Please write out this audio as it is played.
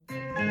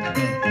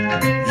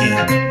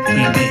Yeah,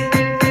 Queen Bee.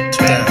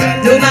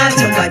 No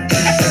matter what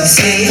people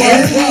say,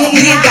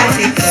 we got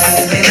it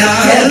going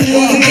on.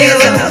 Who cares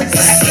about what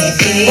they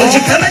think? Won't you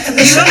come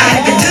and show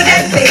I can do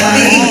that,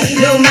 baby?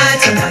 No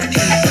matter what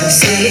people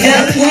say,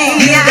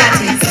 we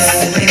got it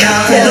going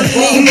on.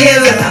 Who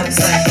cares about what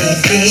they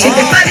think? Shake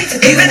your body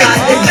to the rhythm,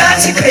 it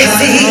drives you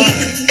crazy.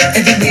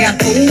 Everywhere I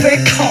go,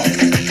 red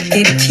carpet.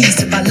 They the keys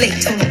to my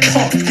late on the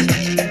park.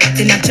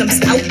 Then I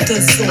jumps out the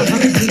door.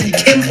 Little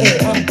Kim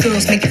or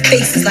girls making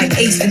faces like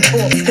Ace and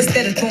Tor.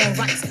 Instead of going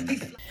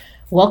right.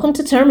 Welcome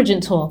to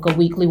Termagant Talk, a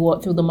weekly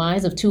walk through the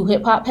minds of two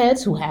hip-hop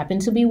heads who happen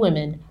to be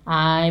women.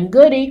 I'm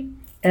Goody.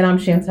 And I'm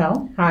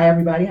Chantel. Hi,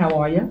 everybody. How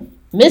are you?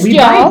 Missed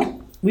y'all. Back.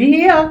 We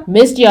here.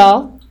 Missed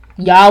y'all.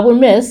 Y'all were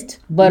missed,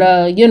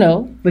 but you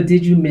know. But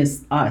did you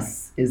miss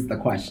us is the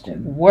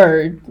question.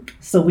 Word.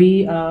 So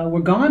we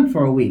were gone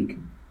for a week.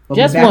 But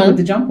Just we're back one. with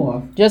the jump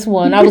off. Just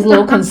one. I was a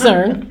little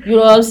concerned. You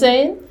know what I'm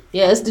saying?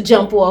 Yeah, it's the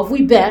jump off.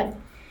 We back.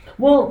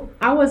 Well,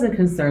 I wasn't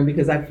concerned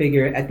because I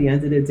figured at the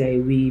end of the day,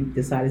 we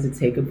decided to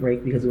take a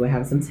break because we were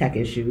having some tech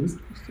issues.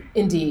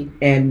 Indeed.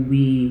 And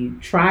we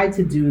tried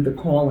to do the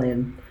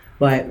call-in,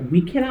 but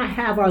we cannot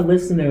have our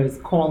listeners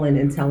call in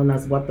and telling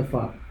us what the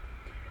fuck.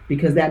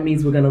 Because that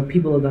means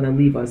people are gonna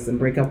leave us and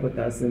break up with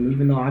us. And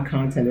even though our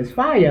content is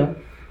fire,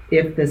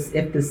 if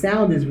the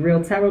sound is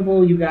real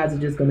terrible, you guys are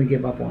just gonna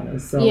give up on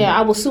us. So yeah,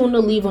 I will sooner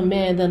leave a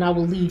man than I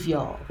will leave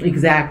y'all.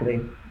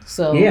 Exactly.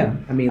 So yeah,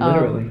 I mean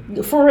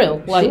literally. For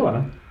real. Like,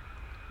 sure.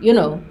 You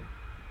know,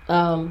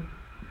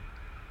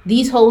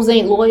 these hoes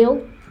ain't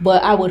loyal,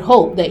 but I would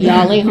hope that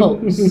y'all ain't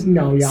hoes.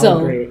 No, y'all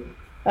are great.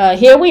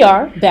 Here we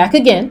are, back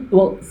again.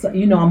 Well, so,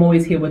 I'm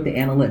always here with the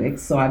analytics,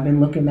 so I've been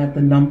looking at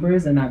the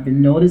numbers and I've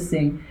been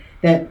noticing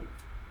that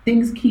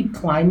things keep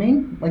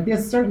climbing. Like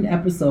there's certain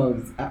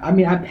episodes. I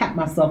mean, I pat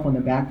myself on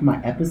the back for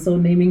my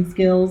episode naming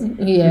skills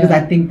because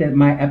I think that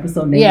my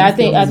episode naming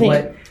skills is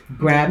what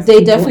grabs.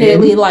 They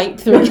definitely like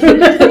three.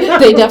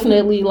 They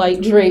definitely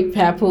like Drake,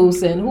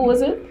 Papoose, and who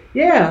was it?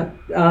 Yeah,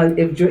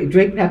 if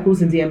Drake,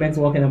 Papoose, and DMX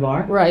walk in a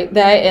bar. Right,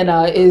 that and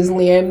is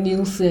Liam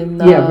Neeson.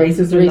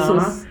 Racist or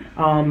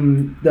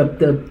not.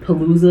 The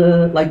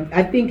Palooza. Like,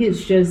 I think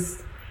it's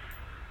just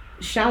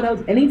shout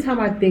outs. Anytime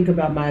I think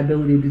about my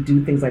ability to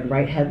do things like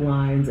write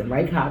headlines and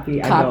write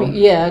copy.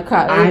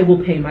 I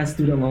will pay my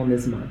student loan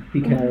this month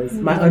because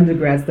my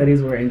undergrad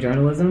studies were in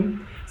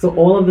journalism. So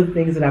all of the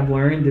things that I've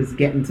learned is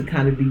getting to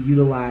kind of be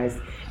utilized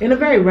in a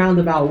very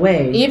roundabout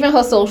way. Even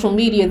her social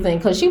media thing,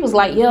 because she was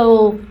like,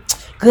 yo,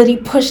 Goody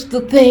pushed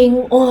the thing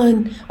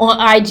on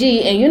IG,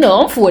 and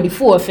I'm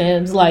 44,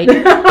 fams. Like,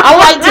 I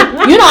like to,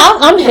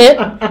 I'm hip.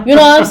 You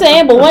know what I'm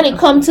saying? But when it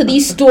comes to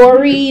these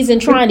stories and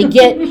trying to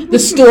get the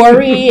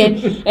story,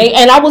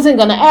 and I wasn't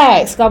gonna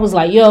ask, I was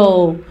like,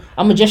 yo,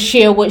 I'm gonna just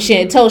share what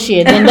Chantel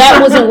shared, and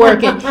that wasn't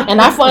working. And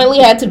I finally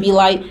had to be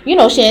like,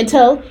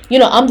 Chantel,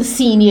 I'm the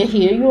senior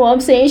here. You know what I'm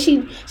saying?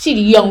 She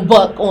the young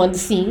buck on the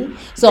scene.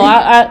 So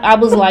I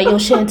was like, yo,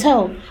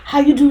 Chantel, how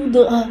you do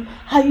the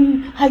how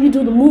you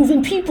do the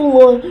moving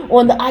people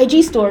on the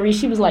IG story?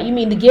 She was like, you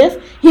mean the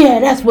GIF? Yeah,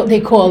 that's what they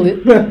call it.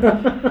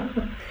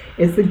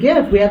 It's the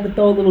GIF. We have to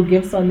throw little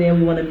GIFs on there.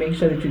 We want to make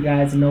sure that you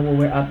guys know what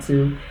we're up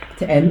to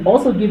and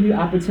also give you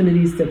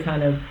opportunities to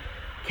kind of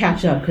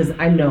catch up, because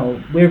I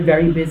know we're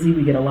very busy.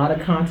 We get a lot of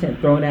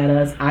content thrown at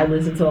us. I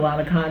listen to a lot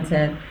of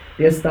content.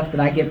 There's stuff that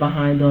I get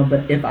behind on,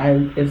 but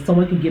if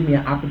someone could give me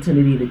an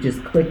opportunity to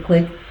just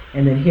click,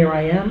 and then here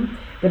I am,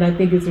 then I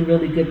think it's a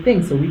really good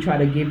thing. So we try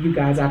to give you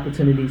guys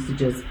opportunities to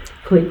just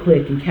click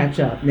and catch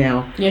up.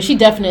 Now, yeah, she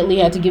definitely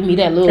had to give me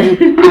that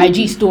little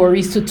IG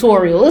stories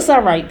tutorial. It's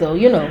all right though,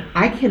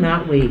 I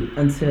cannot wait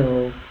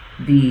until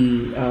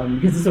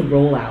because it's a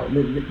rollout.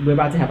 We're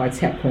about to have our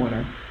tech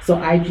corner.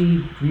 So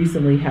IG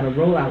recently had a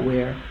rollout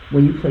where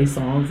when you play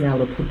songs now,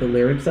 they'll put the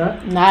lyrics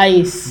up.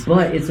 Nice.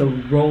 But it's a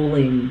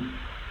rolling,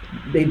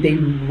 they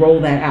roll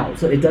that out.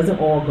 So it doesn't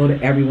all go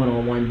to everyone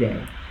on one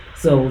day.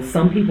 So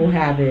some people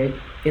have it.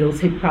 It'll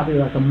take probably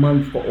like a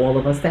month for all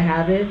of us to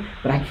have it,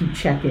 but I keep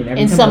checking.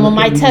 In some of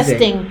my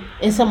testing,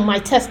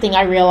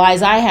 I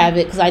realize I have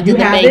it because I did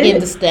the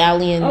Megan Thee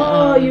Stallion,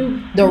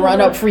 the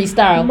run up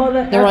freestyle,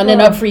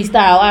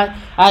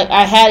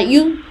 I had it.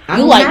 You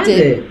liked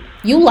it.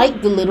 You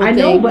liked the little thing. I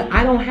know, but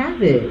I don't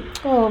have it.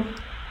 Oh,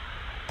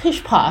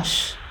 pish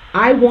posh.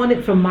 I want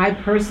it for my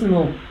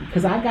personal,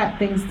 because I got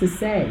things to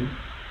say.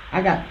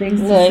 I got things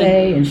to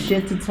say and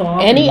shit to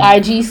talk. Any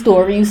IG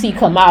story you see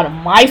come out of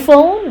my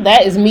phone,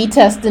 that is me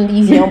testing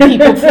these young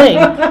people thing.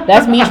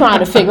 That's me trying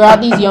to figure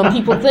out these young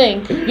people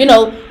thing.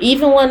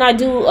 Even when I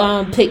do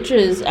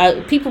pictures,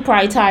 people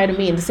probably tired of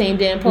me in the same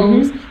damn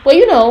pose. Mm-hmm. But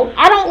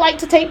I don't like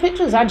to take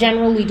pictures. I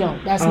generally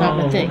don't. That's not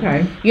my thing.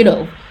 Okay.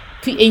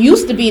 It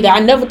used to be that I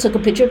never took a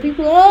picture of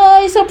people. Oh,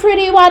 you're so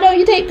pretty. Why don't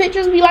you take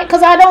pictures? Be like,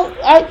 because I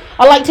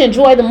like to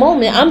enjoy the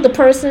moment. I'm the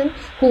person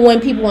who,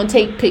 when people want to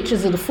take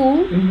pictures of the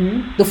food,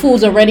 the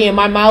food's already in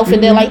my mouth,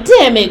 and they're like,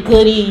 damn it,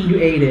 Goody. You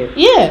ate it.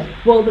 Yeah.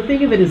 Well, the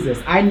thing of it is this.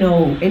 I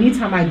know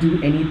anytime I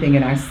do anything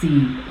and I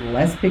see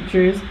less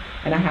pictures,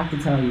 and I have to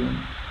tell you,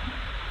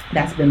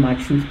 that's been my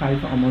truth probably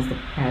for almost the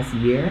past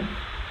year.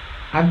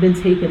 I've been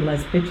taking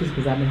less pictures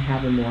because I've been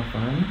having more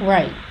fun.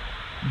 Right.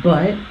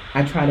 But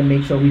I try to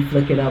make sure we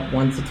flick it up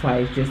once or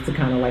twice just to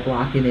kind of like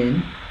lock it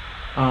in.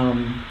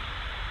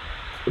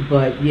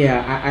 But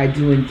yeah, I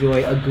do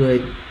enjoy a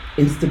good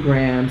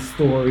Instagram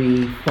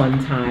story, fun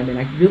time, and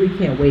I really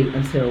can't wait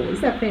until, what's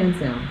that fan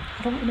sound?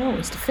 I don't know.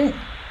 It's the fan.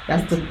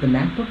 That's the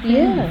MacBook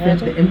fan? Yeah.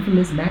 The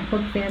infamous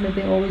MacBook fan that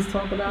they always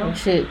talk about? Oh,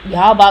 shit.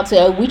 Y'all about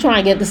to, we trying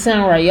to get the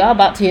sound right. Y'all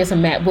about to hear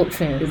some MacBook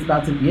fans. It's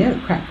about to, yeah,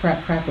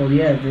 crackle,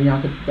 yeah. Then y'all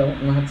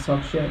don't have to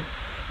talk shit.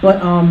 But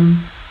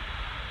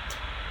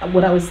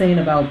what I was saying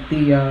about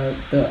the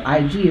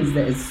IG is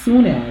that as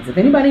soon as, if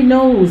anybody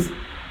knows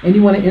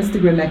anyone on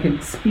Instagram that can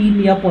speed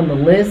me up on the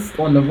list,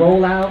 on the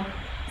rollout,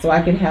 so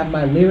I can have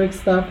my lyric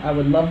stuff, I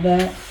would love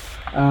that.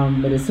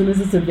 But as soon as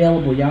it's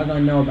available, y'all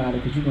gonna know about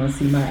it because you're gonna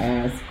see my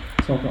ass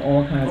talking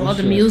all kinds of All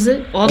the shit.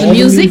 music, all the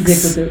music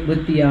musics.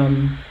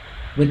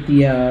 with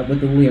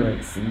the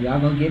lyrics, and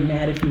y'all gonna get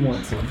mad if you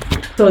want to.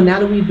 So now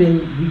that we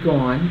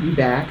gone, we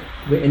back.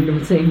 We're in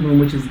the same room,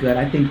 which is good.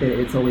 I think that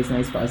it's always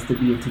nice for us to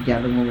be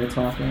together when we're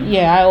talking.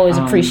 Yeah, I always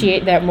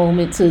appreciate that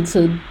moment to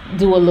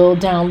do a little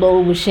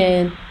download with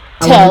Shan.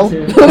 I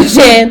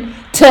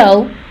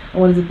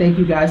wanted to thank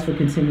you guys for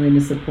continuing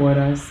to support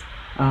us.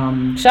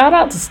 Shout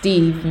out to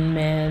Steve,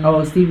 man.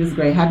 Oh, Steve is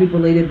great. Happy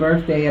belated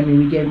birthday. I mean,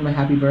 we gave him a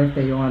happy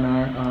birthday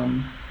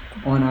on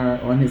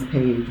his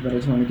page, but I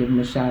just want to give him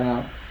a shout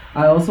out.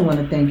 I also want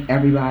to thank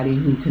everybody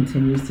who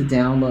continues to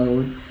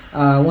download.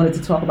 I wanted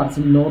to talk about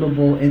some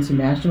notable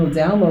international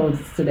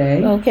downloads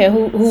today. Okay,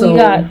 who we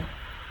got?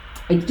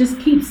 It just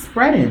keeps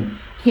spreading.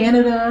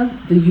 Canada,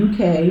 the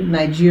UK,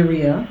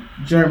 Nigeria,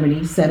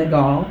 Germany,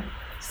 Senegal,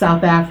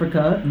 South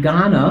Africa,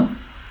 Ghana,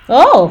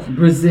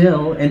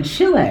 Brazil, and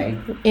Chile.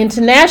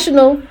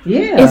 International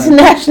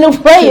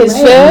players,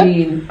 Chile, I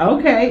mean,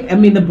 okay. I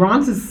mean, the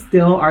Bronx is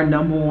still our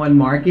number one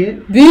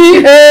market.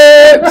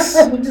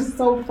 BX! Which is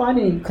so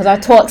funny. Because I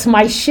talks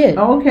my shit.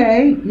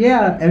 Okay,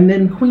 yeah. And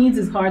then Queens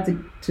is hard to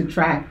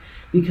track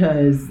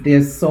because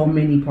there's so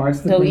many parts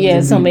to Queens.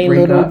 Yeah, so many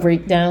little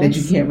breakdowns. That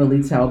you can't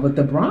really tell. But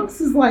the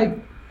Bronx is like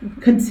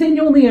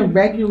continually and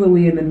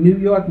regularly in the New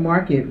York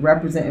market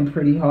representing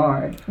pretty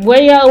hard.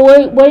 Where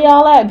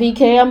y'all at,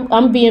 BK?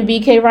 I'm being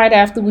BK right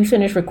after we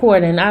finish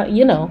recording. I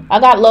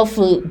got love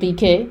for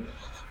BK.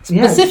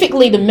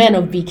 Specifically the men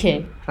of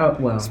BK. Oh,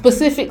 well.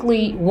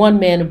 Specifically one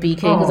man of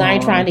BK because I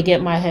ain't trying to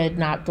get my head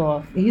knocked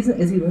off. Is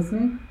he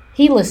listening?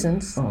 He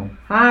listens. Oh.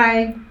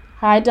 Hi,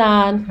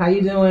 Don. How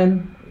you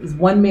doing? It's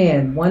one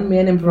man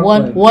in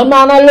Brooklyn. One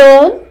man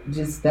alone.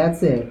 Just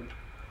that's it.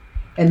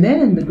 And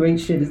then the great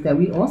shit is that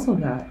we also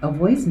got a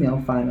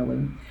voicemail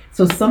finally.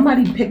 So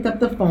somebody picked up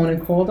the phone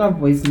and called our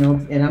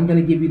voicemail, and I'm going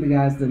to give you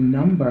guys the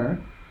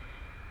number.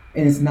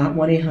 And it's not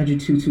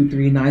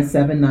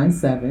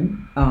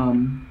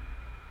 1-800-223-9797.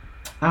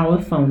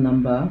 Our phone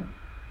number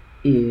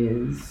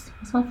is...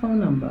 What's our phone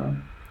number?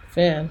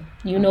 Fam,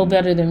 you know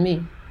better than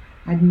me.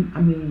 I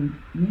mean,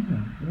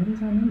 yeah. What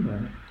is our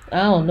number?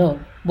 I don't know.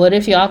 But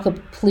if y'all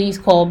could please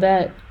call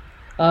back.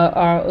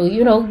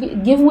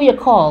 Give me a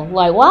call.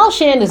 Like, while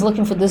Shan is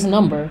looking for this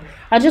number,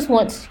 I just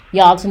want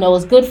y'all to know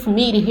it's good for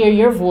me to hear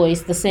your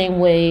voice the same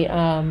way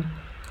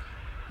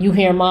you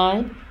hear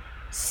mine.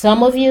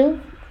 Some of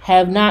you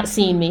have not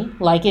seen me.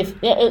 Like,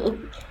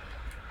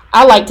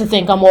 I like to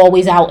think I'm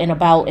always out and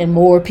about and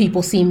more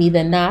people see me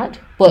than not.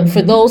 But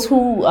for those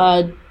who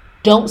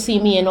don't see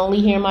me and only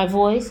hear my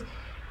voice,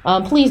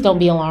 please don't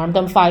be alarmed.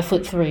 I'm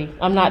 5'3".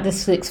 I'm not the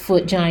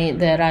 6-foot giant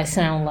that I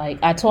sound like.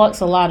 I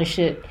talks a lot of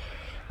shit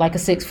like a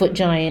 6-foot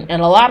giant,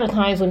 and a lot of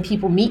times when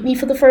people meet me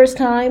for the first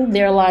time,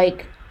 they're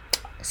like,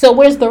 "So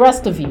where's the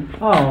rest of you?"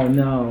 Oh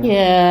no.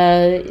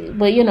 Yeah,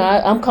 but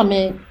I'm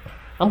coming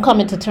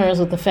to terms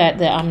with the fact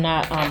that I'm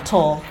not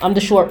tall. I'm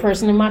the short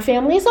person in my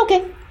family. It's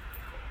okay.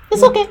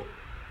 It's okay.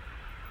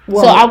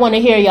 Well, so I want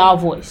to hear y'all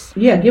voice.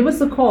 Yeah, give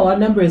us a call. Our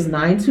number is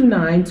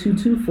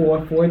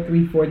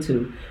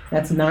 929-224-4342.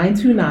 That's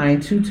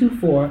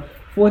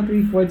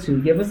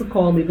 929-224-4342. Give us a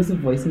call. Leave us a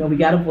voicemail. We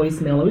got a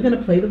voicemail. Are we going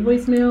to play the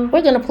voicemail?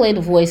 We're going to play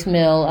the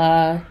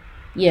voicemail.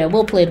 Yeah,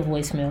 we'll play the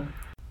voicemail.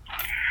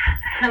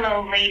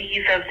 Hello,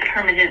 ladies of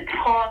Permanent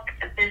Talk.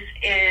 This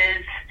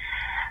is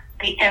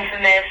the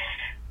infamous,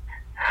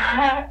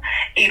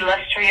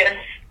 illustrious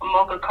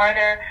Mocha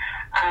Carter.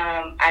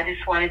 I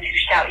just wanted to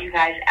shout you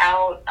guys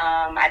out.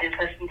 I just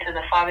listened to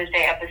the Father's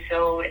Day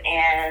episode,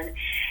 and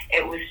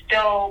it was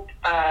dope.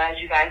 As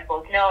you guys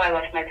both know, I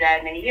lost my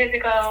dad many years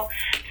ago,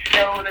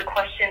 so the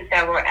questions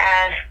that were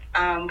asked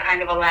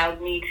kind of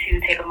allowed me to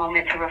take a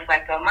moment to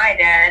reflect on my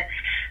dad.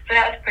 So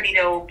that was pretty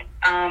dope.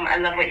 I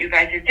love what you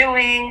guys are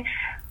doing.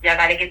 Y'all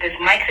got to get this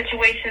mic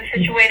situation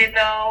situated,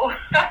 though.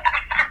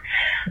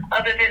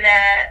 Other than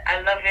that,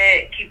 I love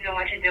it. Keep doing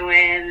what you're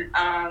doing.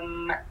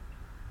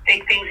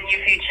 Big things in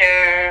your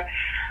future.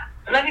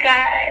 Love you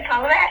guys.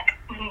 Holla back.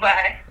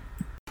 Bye.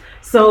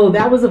 So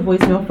that was a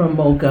voicemail from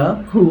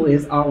Mocha, who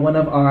is one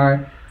of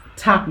our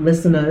top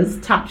listeners,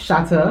 top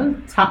shotta,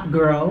 top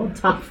girl,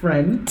 top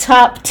friend,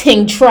 top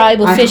Ting Tribe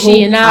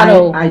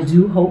aficionado. I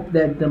do hope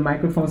that the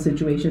microphone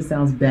situation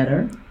sounds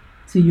better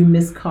to you,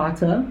 Miss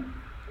Carter.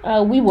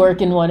 We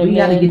working on it, We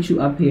got to man. get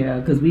you up here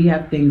because we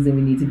have things that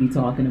we need to be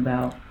talking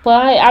about.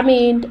 But I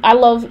mean, I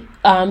love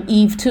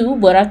Eve too,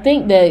 but I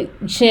think that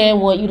Shan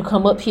want you to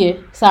come up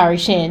here. Sorry,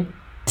 Shan.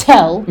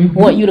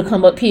 Want you to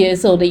come up here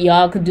so that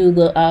y'all could do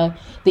the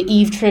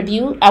Eve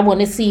tribute. I want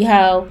to see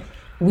how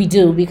we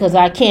do because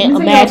I can't Let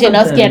me tell y'all imagine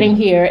us something. getting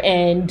here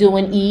and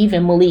doing Eve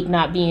and Malik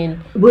not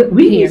being.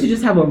 We Here. need to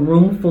just have a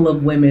room full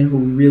of women who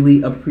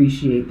really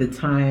appreciate the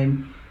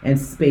time and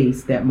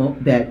space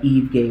that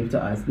Eve gave to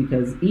us,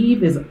 because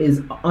Eve is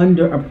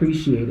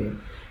underappreciated,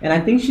 and I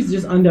think she's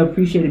just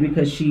underappreciated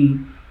because she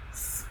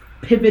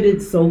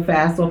pivoted so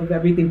fast off of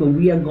everything. But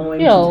we are going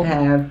to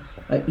have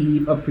a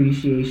Eve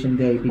Appreciation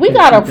Day. We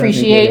gotta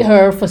appreciate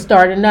her for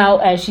starting out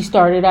as she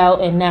started out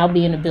and now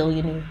being a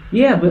billionaire.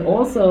 Yeah, but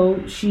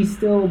also she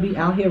still be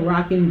out here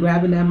rocking,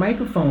 grabbing that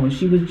microphone.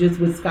 She was just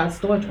with Scott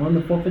Storch on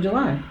the 4th of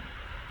July.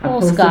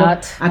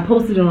 Scott. I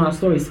posted it on our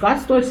story. Scott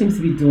Storch seems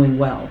to be doing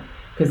well.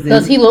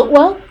 Does he look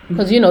well?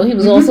 Because he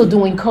was also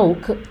doing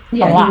coke.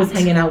 Yeah, a lot. he was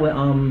hanging out with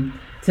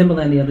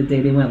Timbaland the other day.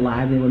 They went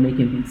live. They were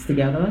making beats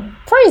together.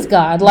 Praise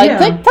God!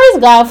 Yeah. Praise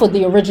God for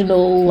the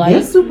original.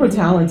 They're super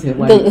talented.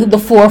 The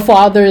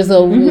forefathers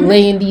of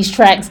laying these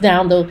tracks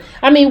down.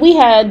 We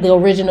had the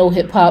original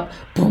hip hop.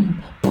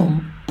 Boom,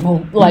 boom,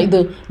 boom. Like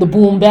the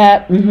boom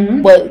bap.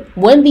 Mm-hmm. But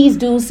when these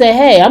dudes say,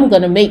 "Hey, I'm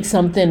gonna make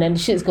something and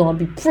shit's gonna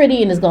be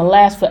pretty and it's gonna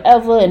last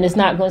forever and it's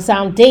not gonna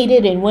sound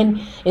dated," and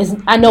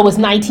I know it's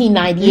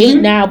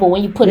 1998 now, but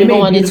when you put it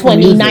on in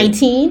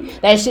 2019,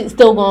 that shit's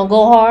still gonna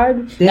go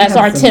hard. That's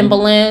our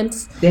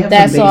Timbalands.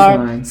 That's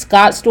our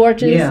Scott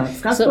Storches. Yeah,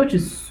 Scott Storch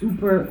is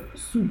super,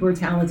 super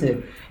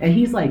talented, and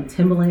he's like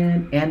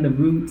Timbaland and the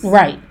Roots.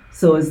 Right.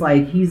 So it's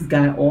like he's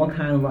got all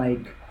kind of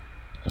like.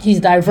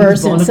 He's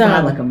diverse and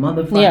sound. Like a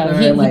motherfucker. Yeah,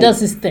 he does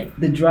his thing.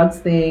 The drugs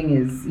thing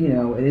is,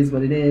 it is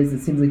what it is.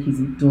 It seems like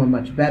he's doing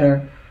much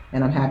better,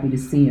 and I'm happy to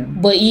see him.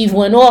 But Eve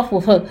went off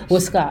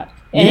with Scott.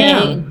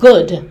 And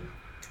good.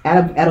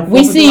 At a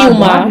we see you,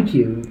 Ma.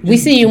 Barbecue. We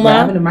see you, Ma.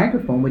 Grabbing a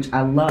microphone, which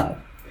I love.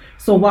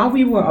 So while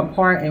we were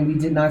apart and we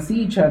did not see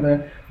each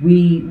other,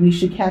 we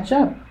should catch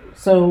up.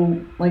 So,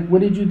 like,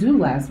 what did you do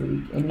last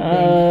week?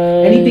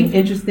 Anything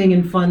interesting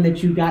and fun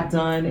that you got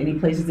done? Any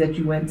places that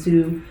you went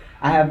to?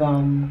 I have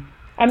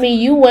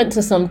you went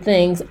to some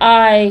things.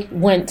 I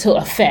went to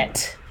a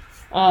fete.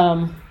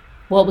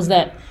 What was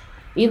that?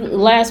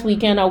 Last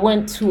weekend I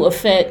went to a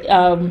fete,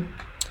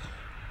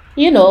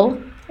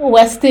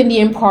 West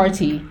Indian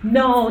party.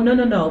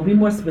 No. Be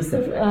more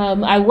specific.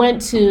 I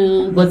went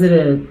to Was it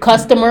a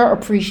customer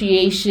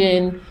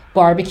appreciation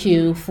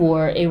barbecue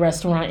for a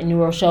restaurant in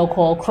New Rochelle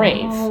called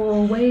Crave.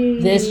 Oh,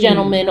 wait. This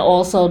gentleman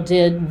also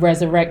did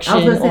Resurrection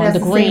on the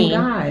Green. Same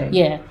guy.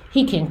 Yeah,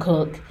 he can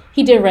cook.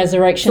 He did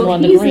Resurrection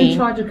on the Green. Green. He's in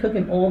charge of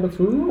cooking all the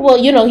food? Well,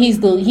 he's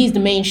the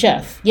main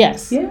chef.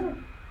 Yes. Yeah.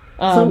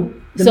 So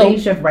the main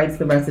chef writes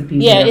the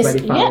recipes and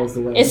everybody follows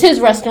the way. It's his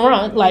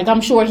restaurant. Like, I'm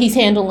sure he's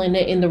handling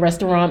it in the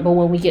restaurant, but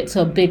when we get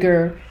to a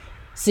bigger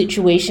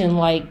situation,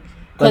 like,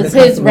 because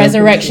his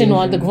Resurrection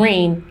on the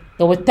Green,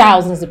 there were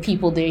thousands of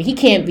people there. He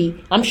can't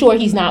be, I'm sure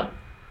he's not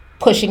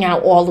pushing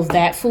out all of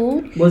that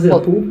food. Was it a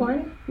pool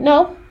party?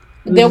 No.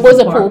 There was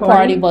a pool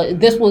party, but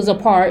this was a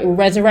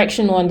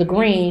Resurrection on the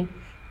Green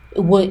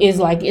is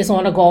like, it's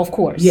on a golf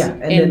course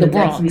in the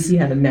Bronx. Next week he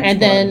had a next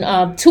and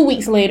then 2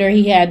 weeks later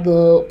he had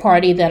the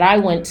party that I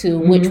went to,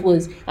 which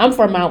was, I'm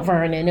from Mount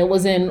Vernon. It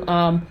was in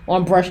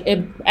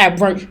at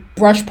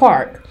Brush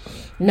Park.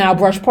 Now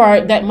Brush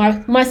Park, that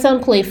my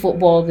son played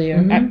football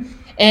there.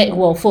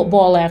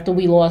 Football after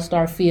we lost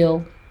our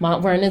field.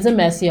 Mount Vernon's a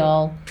mess,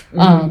 y'all.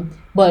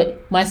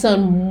 But my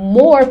son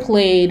more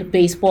played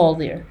baseball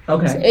there.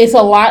 Okay. So it's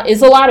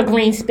a lot of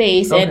green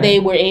space, and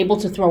they were able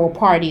to throw a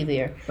party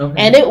there. Okay.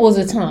 And it was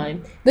a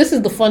time. This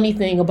is the funny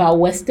thing about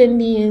West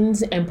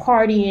Indians and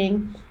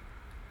partying.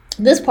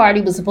 This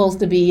party was supposed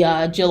to be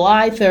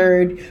July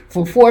 3rd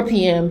from 4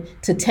 p.m.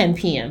 to 10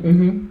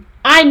 p.m.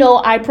 I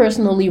know I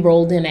personally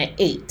rolled in at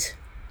 8.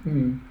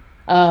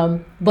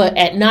 But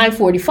at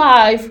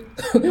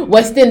 9:45,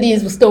 West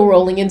Indians were still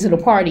rolling into the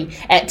party.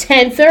 At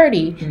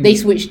 10:30, they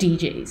switched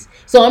DJs.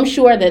 So I'm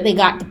sure that they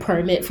got the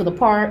permit for the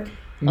park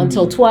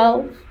until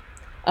 12.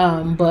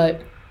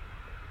 But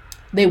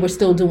they were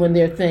still doing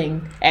their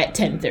thing at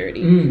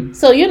 10:30.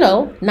 So,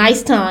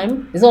 nice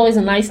time. It's always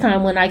a nice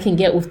time when I can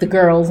get with the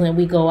girls and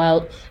we go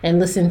out and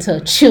listen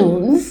to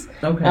tunes.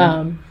 Okay.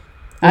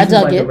 I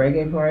dug it. A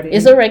reggae party?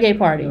 It's a reggae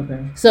party.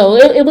 Okay. So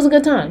it was a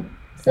good time.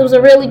 It was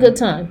a really good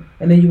time.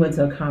 And then you went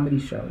to a comedy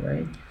show,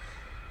 right?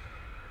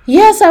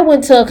 Yes, I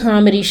went to a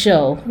comedy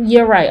show.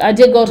 You're right. I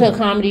did go to a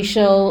comedy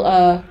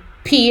show.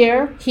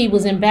 Pierre, he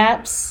was in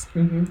BAPS.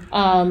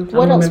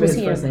 What else was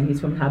he in?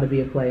 He's from How to Be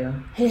a Player.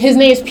 His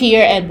name's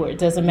Pierre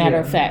Edwards, as a matter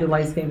of fact. The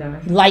light-skinned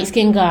guy.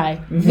 Light-skinned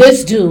guy.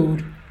 This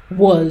dude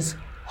was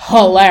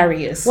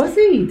hilarious. Was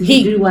he?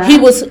 Did you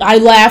laugh? I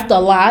laughed a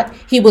lot.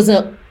 He was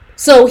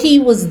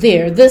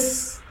there.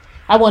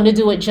 I want to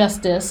do it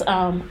justice.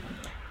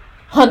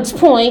 Hunts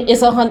Point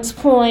is a Hunts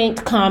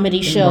Point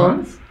comedy show.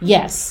 Bronx?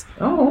 Yes.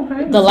 Oh,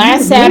 okay. The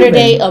last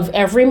Saturday of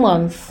every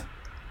month,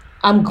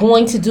 I'm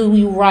going to do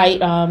you right.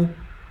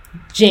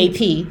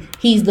 JP.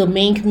 He's the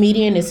main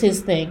comedian. It's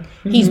his thing.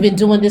 He's been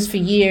doing this for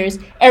years.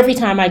 Every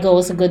time I go,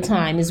 it's a good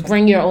time. It's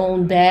bring your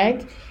own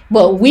bag.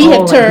 But we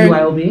have turned,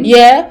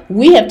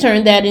 we have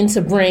turned that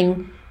into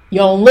bring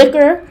your own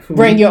liquor,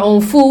 bring your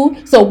own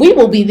food. So we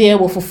will be there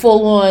with a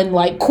full on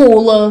like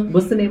cooler.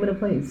 What's the name of the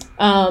place?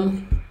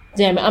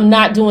 Damn it, I'm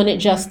not doing it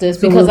justice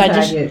So because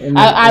we'll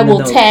I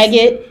will tag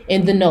it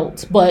in the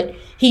notes. But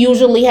he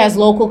usually has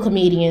local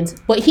comedians,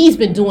 but he's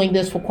been doing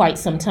this for quite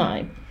some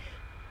time.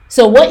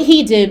 So what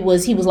he did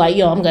was he was like,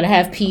 yo, I'm going to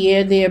have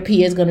Pierre there.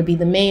 Pierre's going to be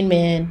the main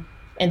man.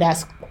 And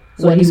that's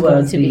what it's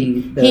going to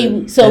be.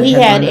 He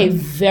had a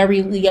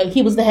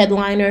he was the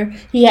headliner.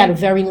 He had a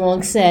very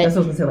long set. That's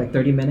what I was going to say, like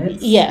 30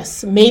 minutes?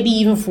 Yes, maybe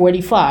even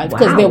 45.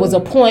 Because there was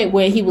a point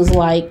where he was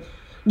like,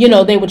 you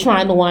know, they were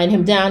trying to wind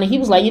him down. And he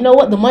was like, you know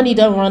what? The money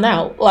doesn't run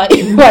out. Like,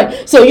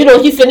 right. So, you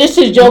know, he finished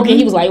his joke and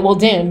he was like, well,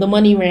 damn, the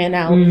money ran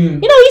out. You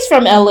know, he's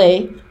from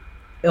L.A.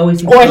 Oh,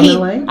 is he from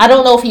LA? I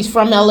don't know if he's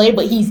from LA,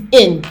 but he's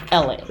in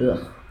LA.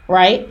 Ugh.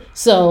 Right?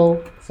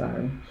 So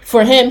sorry.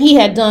 For him, he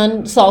had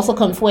done Salsa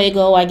con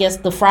Fuego, I guess,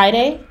 the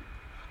Friday.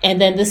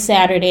 And then this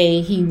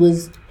Saturday, he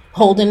was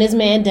holding his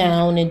man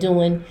down and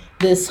doing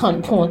this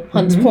Hunts Point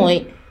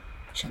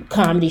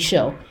comedy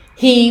show.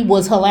 He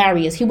was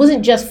hilarious. He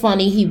wasn't just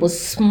funny. He was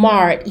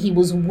smart. He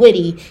was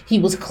witty. He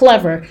was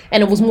clever.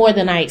 And it was more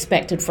than I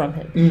expected from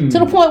him. To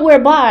the point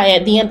whereby,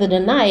 at the end of the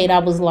night, I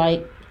was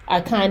like, I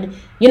kind of,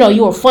 you know,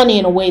 you were funny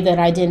in a way that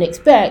I didn't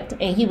expect.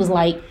 And he was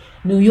like,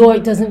 New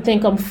York doesn't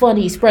think I'm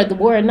funny, spread the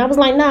word. And I was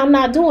like, nah, I'm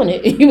not doing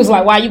it. He was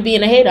like, why are you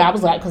being a hater? I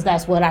was like, because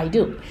that's what I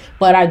do.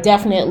 But I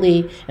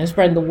definitely am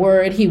spreading the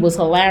word. He was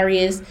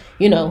hilarious.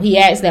 You know, he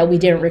asked that we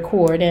didn't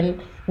record,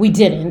 and we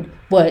didn't.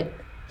 But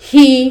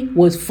he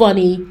was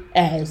funny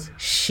as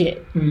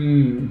shit.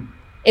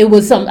 It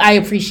was I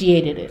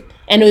appreciated it.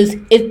 And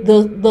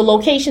the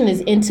location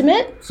is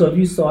intimate. So if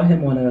you saw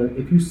him on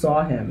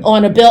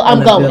a bill,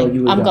 I'm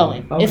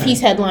going. Okay. If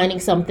he's headlining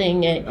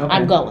something,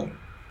 I'm going.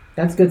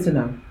 That's good to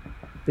know,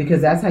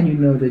 because that's how you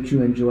know that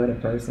you enjoy the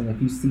person.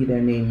 If you see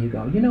their name, you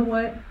go, you know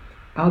what?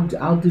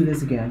 I'll do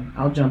this again.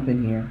 I'll jump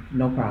in here,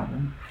 no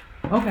problem.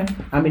 Okay.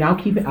 I mean, I'll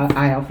keep an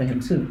eye out for him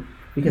too,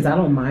 because I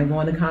don't mind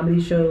going to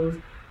comedy shows.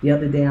 The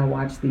other day I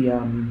watched the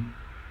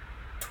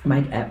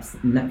Mike Epps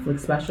Netflix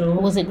special.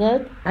 Was it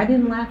good? I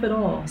didn't laugh at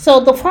all. So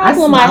the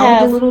problem I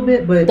have a little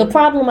bit, but the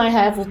problem I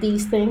have with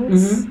these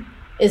things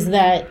is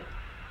that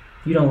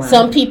you don't laugh.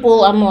 Some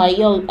people, I'm like,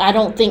 yo, I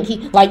don't think he,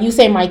 like you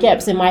say Mike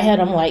Epps, in my head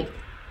I'm like,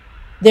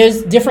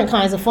 there's different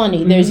kinds of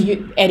funny. There's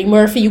Eddie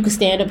Murphy, you can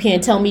stand up here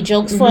and tell me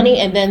jokes funny,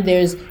 and then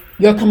there's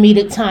your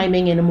comedic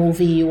timing in a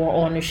movie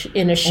or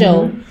in a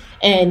show.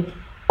 And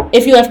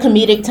if you have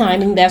comedic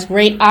timing, that's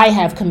great. I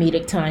have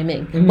comedic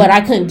timing, but I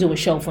couldn't do a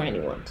show for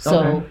anyone.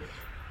 So,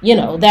 you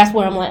know, that's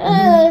where I'm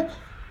like,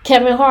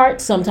 Kevin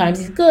Hart, sometimes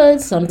he's good,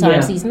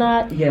 sometimes he's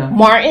not. Yeah.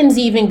 Martin's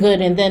even good.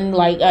 And then,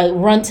 like,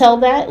 Run Tell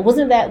That,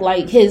 wasn't that,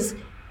 like, his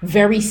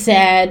very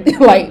sad,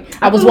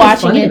 like, I was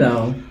watching it.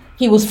 Though.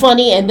 He was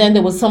funny, and then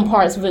there was some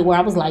parts of it where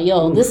I was like,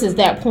 yo, this is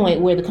that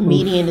point where the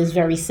comedian is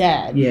very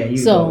sad. Yeah,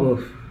 he's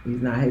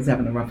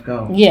having a rough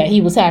go. Yeah,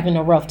 he was having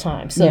a rough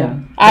time. So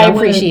I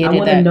appreciated that. I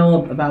want to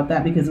know about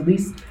that, because at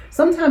least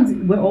sometimes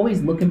we're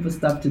always looking for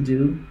stuff to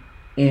do.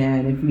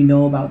 And if we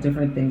know about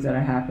different things that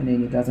are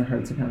happening, it doesn't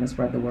hurt to kind of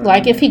spread the word.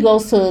 Like if he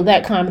goes to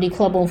that comedy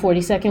club on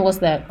 42nd, what's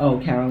that? Oh,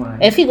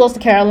 Caroline's. If he goes to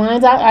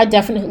Caroline's, I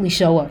definitely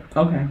show up.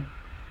 Okay.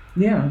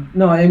 Yeah.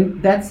 No,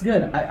 and that's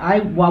good. I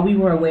while we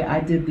were away, I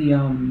went to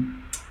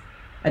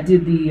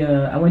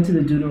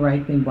the Do the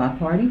Right Thing block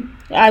party.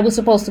 I was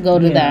supposed to go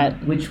to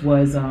that. Which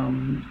was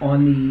on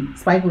the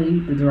Spike Lee,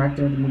 the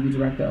movie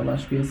director,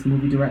 illustrious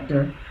movie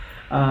director,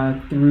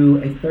 through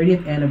a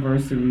 30th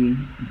anniversary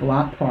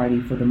block party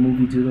for the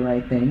movie Do the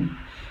Right Thing.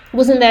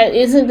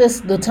 Isn't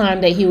this the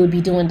time that he would be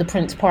doing the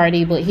Prince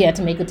party, but he had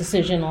to make a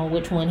decision on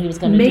which one he was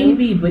going to do?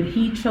 Maybe, but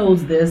he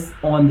chose this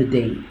on the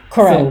date.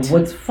 Correct. So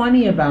what's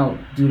funny about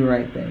Do the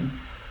Right Thing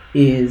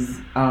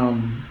is,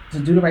 so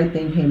Do the Right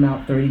Thing came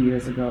out 30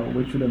 years ago,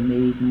 which would have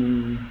made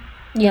me...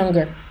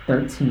 Younger.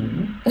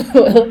 13.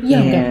 Younger.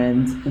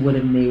 And would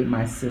have made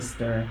my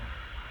sister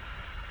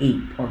 8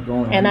 or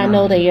going on. And I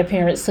know that your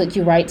parents took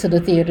you right to the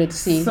theater to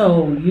see.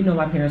 So, you know,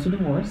 my parents were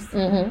divorced.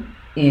 And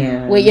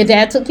where your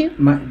dad took you?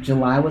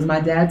 July was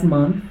my dad's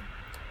month.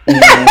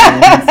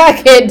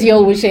 I can't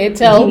deal with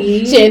Chantel.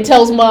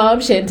 Chantel's mom,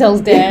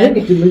 Chantel's dad.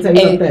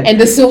 And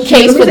the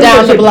suitcase for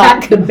down the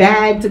block. The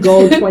bag to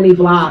go 20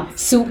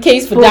 blocks.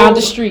 Suitcase for down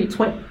the street.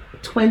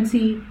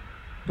 20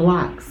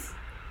 blocks.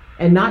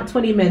 And not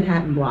 20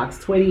 Manhattan blocks.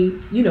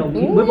 20, you know,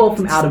 we're both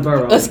from outer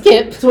boroughs. A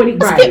skip. 20,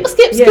 right.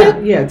 Skip.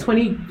 Yeah,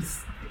 20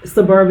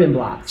 suburban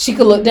blocks. She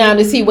could look down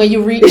to see where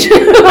you reach.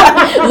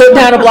 Look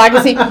down the block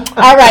and see,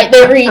 all right,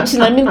 they reach.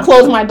 Let me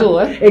close my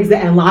door.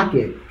 Exactly, and lock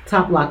it.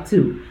 Top lock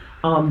too.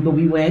 But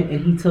we went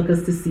and he took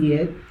us to see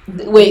it.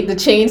 Wait, the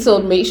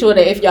chainsaw, make sure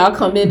that if y'all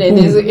come in and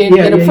there's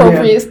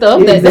inappropriate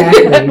stuff,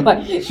 exactly. that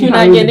like, you're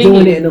not getting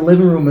doing it in the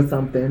living room or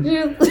something.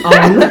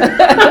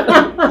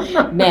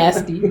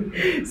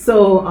 Nasty.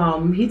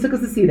 So he took us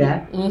to see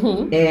that,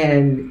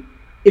 and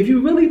if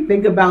you really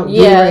think about Do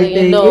the Yeah, Right you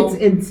Thing, know. it's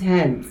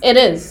intense. It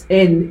is.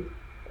 And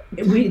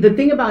the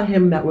thing about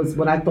him that was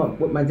what I thought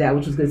with my dad,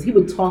 which was because he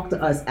would talk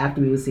to us after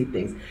we would see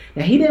things.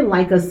 Now he didn't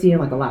like us seeing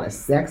like a lot of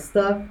sex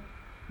stuff,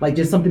 like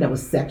just something that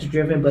was sex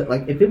driven. But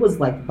like if it was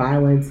like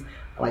violence,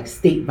 like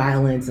state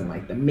violence, and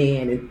like the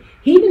man, and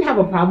he didn't have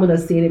a problem with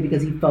us seeing it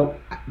because he felt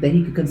that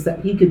he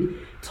could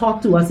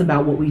talk to us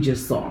about what we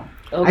just saw.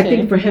 Okay. I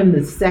think for him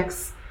the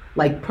sex,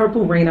 like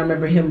Purple Rain, I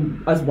remember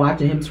us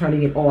watching him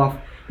turning it off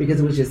because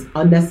it was just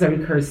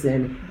unnecessary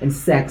cursing and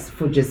sex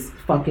for just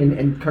fucking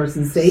and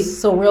cursing's sake.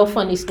 So real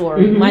funny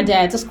story. Mhm. My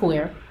dad's a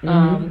square.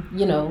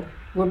 You know,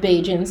 we're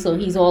Bajan, so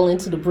he's all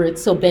into the Brits.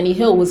 So Benny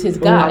Hill was his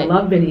guy. I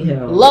love Benny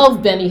Hill.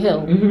 Love Benny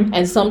Hill. Mhm.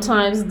 And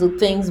sometimes the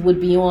things would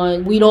be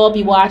on, we'd all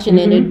be watching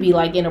and it'd be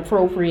like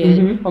inappropriate.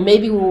 Mhm. Or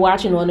maybe we were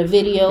watching on a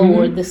video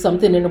or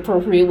something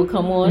inappropriate would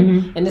come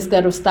on. And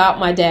instead of stop,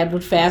 my dad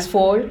would fast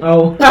forward.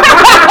 Oh.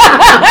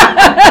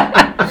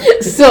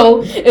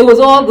 So it was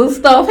all the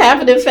stuff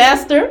happening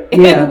faster.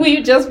 Yeah. And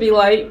we'd just be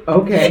like,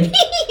 Okay.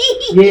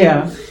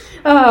 Yeah.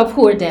 oh,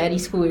 poor Daddy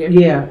Square.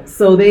 Yeah.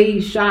 So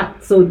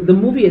the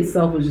movie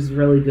itself was just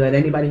really good.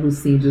 Anybody who's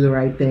seen Do the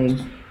Right Thing,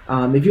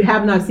 if you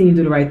have not seen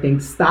Do the Right Thing,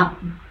 stop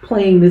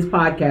playing this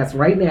podcast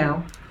right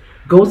now.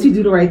 Go see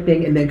Do the Right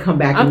Thing and then come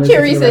back. I'm and listen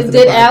curious, to the rest of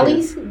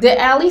the did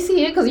Allie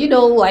see it? Because you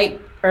know, like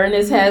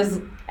Ernest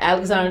has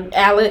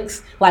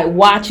Alex like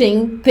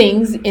watching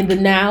things in the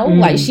now,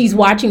 like she's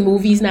watching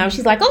movies now.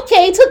 She's like,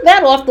 okay, took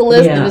that off the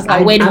list, and it's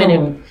like, wait a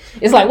minute.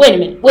 It's like, wait a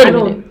minute.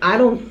 I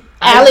don't.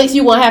 Alex,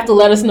 you gonna have to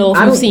let us know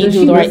if you've seen does Do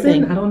she the Right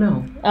listen? Thing. I don't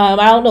know.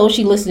 I don't know if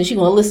she listens. She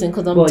gonna listen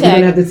because I'm Well, you're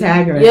tagged. gonna have to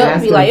tag her and Yep,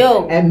 ask be her like,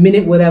 yo. at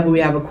minute whatever we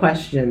have a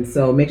question.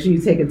 So make sure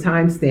you take a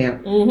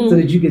timestamp so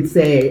that you could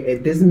say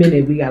at this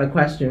minute we got a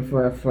question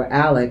for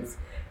Alex.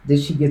 Did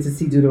she get to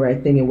see Do the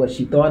Right Thing and what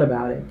she thought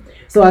about it?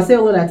 So I say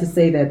all of that to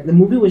say that the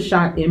movie was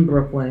shot in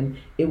Brooklyn.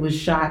 It was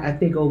shot, I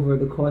think, over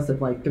the course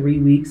of like 3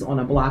 weeks on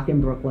a block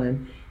in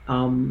Brooklyn.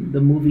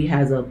 The movie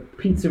has a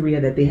pizzeria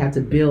that they had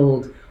to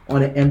build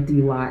on an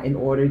empty lot in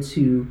order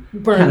to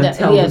kind of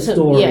tell the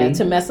story. Yeah,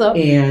 to mess up.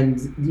 And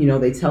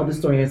they tell the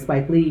story, and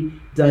Spike Lee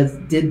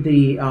did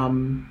the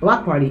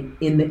block party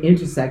in the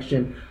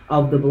intersection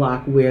of the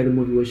block where the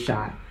movie was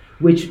shot,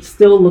 which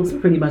still looks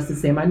pretty much the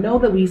same. I know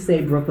that we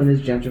say Brooklyn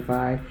is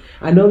gentrified.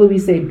 I know that we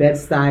say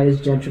Bed-Stuy is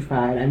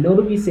gentrified. I know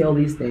that we say all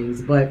these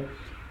things, but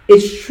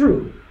it's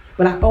true.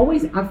 But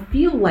I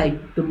feel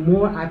like the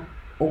more I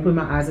open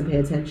my eyes and pay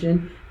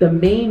attention, the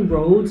main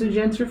roads are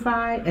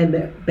gentrified and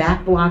the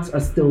back blocks are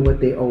still what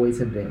they always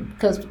have been.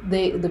 Because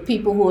the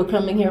people who are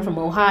coming here from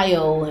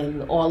Ohio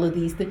and all of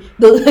these things,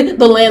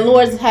 the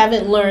landlords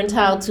haven't learned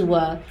how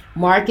to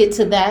market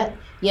to that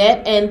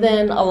yet. And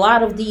then a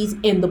lot of these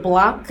in the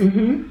block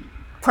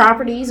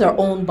properties are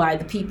owned by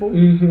the people.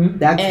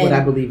 That's what I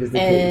believe is the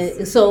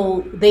case.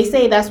 So they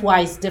say that's why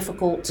it's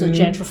difficult to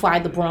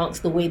gentrify the Bronx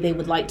the way they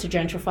would like to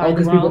gentrify the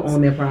because Bronx. people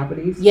own their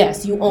properties?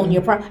 Yes, you own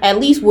your property. At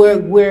least where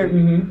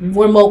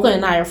Mocha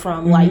and I are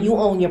from, like you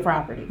own your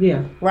property.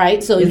 Yeah.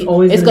 Right? So It's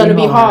it's going to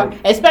be hard.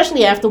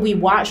 Especially after we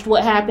watched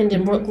what happened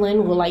in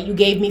Brooklyn, where like you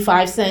gave me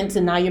 5 cents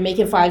and now you're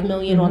making $5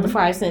 million on the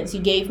 5 cents you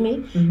gave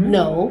me.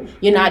 No,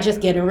 you're not just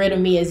getting rid of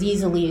me as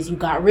easily as you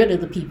got rid of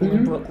the people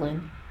in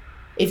Brooklyn.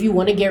 If you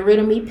want to get rid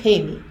of me,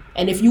 pay me.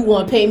 And if you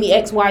want to pay me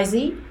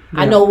XYZ,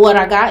 I know what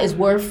I got is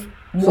worth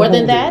more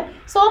than that.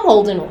 So I'm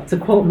holding on. To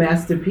quote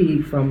Master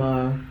P from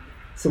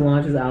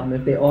Solange's album,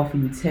 if they offer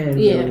you 10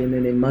 million,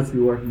 then it must be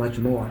worth much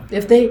more.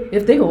 If they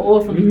gonna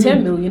offer me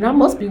 10 million, I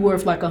must be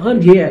worth like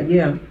 100.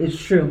 Yeah, it's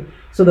true.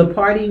 So the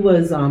party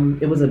was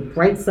it was a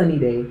bright sunny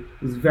day.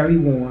 It was very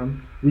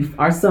warm.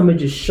 Our summer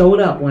just showed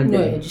up one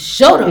day. It just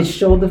showed up. It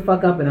showed the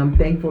fuck up, and I'm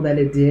thankful that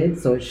it did.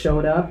 So it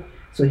showed up.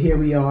 So here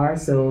we are.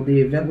 So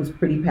the event was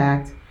pretty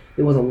packed.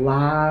 There was a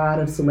lot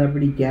of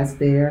celebrity guests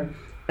there.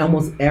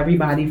 Almost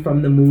everybody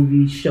from the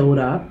movie showed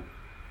up.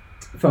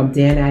 From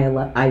Dan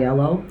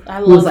Aiello,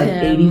 who was like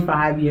him.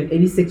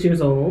 86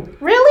 years old.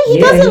 Really?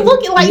 He doesn't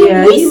look like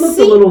he looks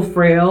a little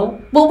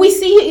frail. But we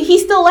see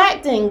he's still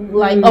acting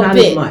like not a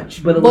bit. Not as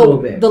much, but a little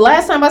bit. The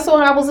last time I saw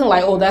him, I wasn't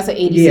like, oh, that's an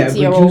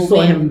 86-year-old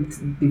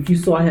man. If you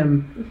saw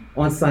him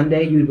on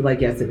Sunday, you'd be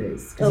like, yes, it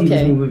is. Because he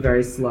was moving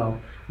very slow.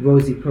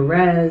 Rosie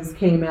Perez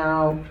came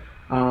out.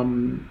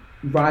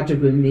 Roger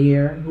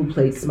Grenier, who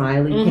played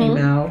Smiley, came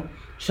out.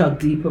 Chuck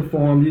D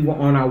performed. We were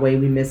on our way.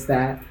 We missed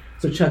that.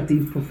 So Chuck D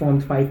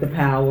performed "Fight the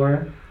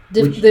Power."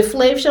 Did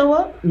Flav show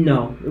up?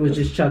 No, it was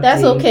just Chuck D.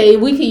 That's okay.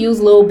 We could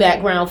use little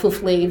background for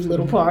Flav's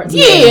little parts.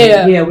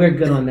 Yeah, we're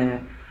good on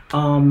that.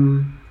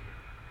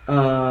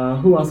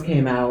 Who else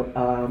came out?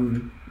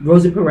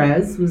 Rosie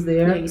Perez was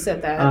there. Yeah, you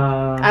said that.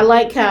 I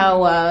like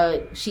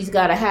how She's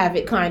Gotta Have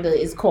It kind of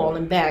is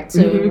calling back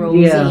to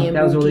Rosie and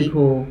that was Mookie. really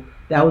cool.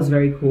 That was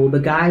very cool. The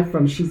guy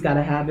from She's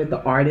Gotta Have It,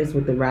 the artist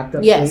with the wrapped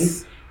up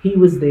face, he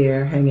was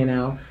there hanging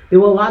out. There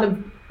were a lot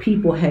of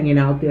people hanging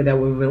out there that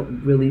were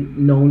really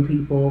known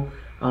people.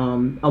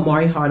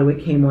 Amari Hardwick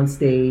came on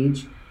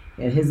stage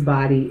and his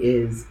body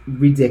is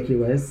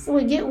ridiculous.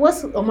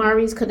 What's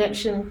Omari's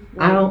connection?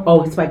 I don't.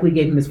 Oh, Spike Lee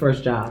gave him his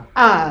first job.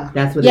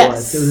 That's what it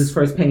was. It was his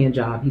first paying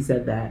job. He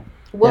said that.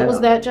 What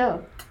was that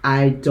job?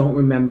 I don't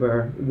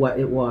remember what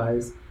it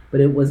was,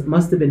 but it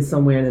must have been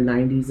somewhere in the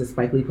 90s that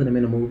Spike Lee put him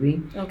in a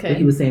movie. Okay. But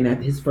he was saying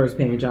that his first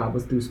paying job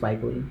was through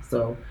Spike Lee,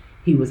 so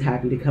he was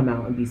happy to come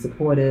out and be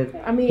supportive.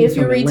 I mean, if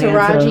you read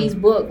Taraji's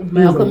book,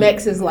 Malcolm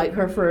X is like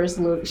her first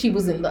look. She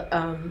was in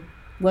the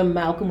when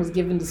Malcolm was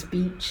giving the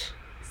speech.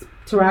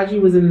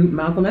 Taraji was in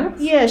Malcolm X?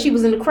 Yeah, she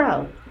was in the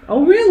crowd.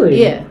 Oh, really?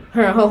 Yeah,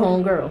 her and her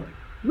homegirl.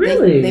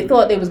 Really? They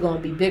thought they was going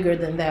to be bigger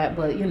than that,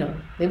 but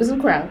they was in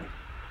the crowd.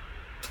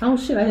 Oh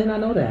shit! I did not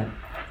know that.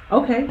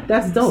 Okay,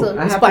 that's dope.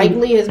 So Spike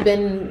Lee has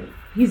been.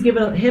 He's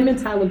given him and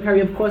Tyler Perry.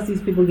 Of course,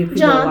 these people give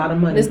people a lot of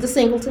money. Mr.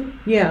 Singleton.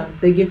 Yeah,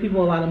 they give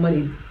people a lot of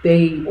money.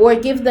 Or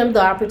give them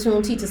the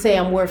opportunity to say,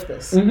 "I'm worth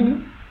this."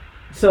 Mm-hmm.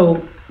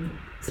 So,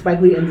 Spike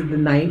Lee ended the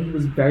night. He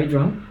was very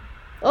drunk.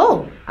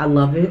 Oh, I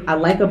love it. I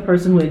like a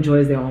person who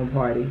enjoys their own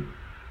party.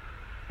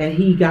 And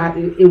he got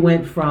it.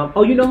 Went from.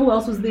 Oh, you know who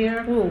else was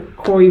there? Ooh.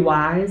 Corey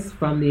Wise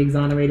from the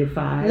Exonerated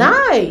Five.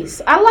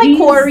 Nice. I like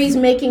Corey's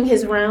making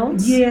his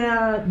rounds.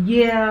 Yeah.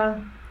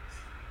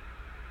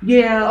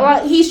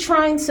 He's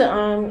trying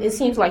to. It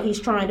seems like he's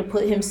trying to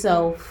put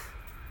himself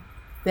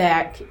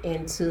back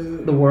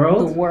into the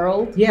world. The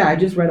world. Yeah, I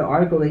just read an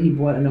article that he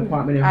bought an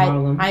apartment in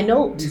Harlem. I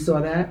know. You saw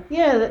that?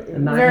 Yeah,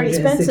 very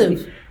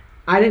expensive.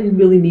 I didn't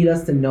really need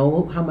us to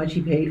know how much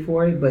he paid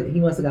for it, but he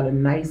must have got a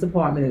nice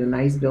apartment in a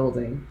nice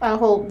building. I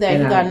hope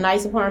that he got a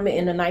nice apartment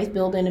in a nice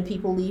building and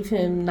people leave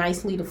him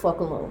nicely the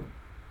fuck alone.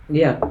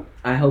 Yeah,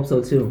 I hope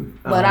so too.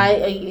 But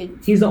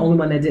he's the only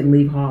one that didn't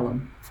leave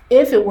Harlem.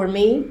 If it were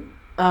me,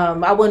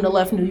 I wouldn't have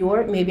left New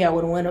York. Maybe I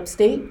would have went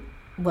upstate,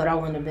 but I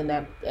wouldn't have been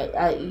that.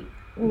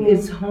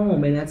 It's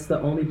home, and that's the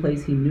only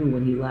place he knew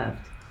when he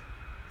left.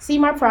 See,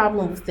 my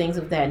problem with things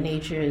of that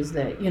nature is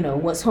that,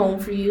 what's home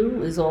for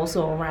you is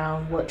also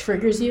around what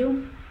triggers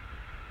you.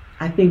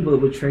 I think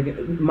what would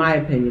trigger, my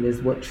opinion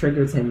is what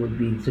triggers him would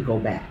be to go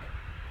back.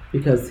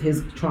 Because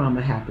his trauma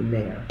happened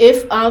there.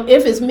 If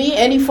it's me,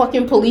 any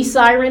fucking police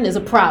siren is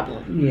a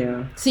problem.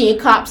 Yeah. Seeing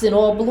cops in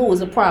all blue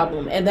is a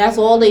problem. And that's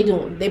all they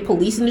doing. They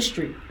policing the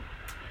street.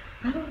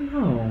 I don't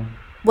know.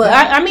 But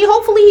I mean,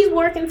 hopefully he's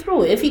working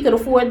through it. If he could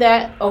afford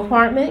that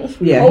apartment,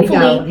 yeah,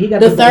 hopefully he got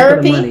the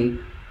therapy. Money.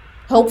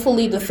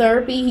 Hopefully the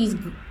therapy he's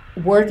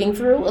working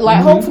through,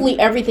 hopefully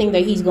everything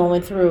that he's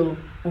going through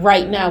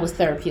right now is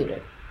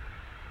therapeutic.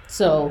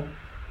 So,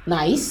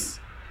 nice.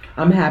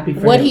 I'm happy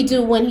for him. What'd he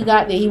do when he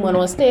got there? He went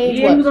on stage?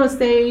 Yeah, he was on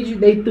stage.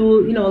 They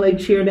threw, they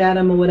cheered at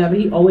him or whatever.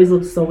 He always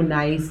looks so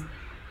nice.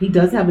 He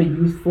does have a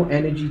youthful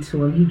energy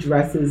to him. He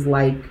dresses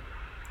like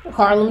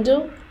Harlem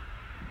do?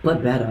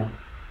 But better.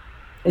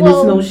 And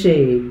it's no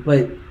shade,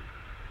 but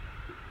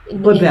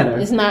better.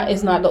 It's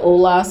not the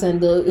Olas and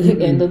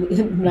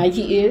the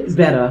Nike is.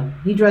 Better.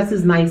 He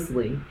dresses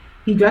nicely.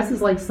 He dresses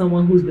like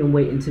someone who's been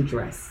waiting to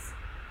dress.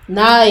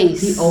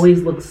 Nice. He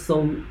always looks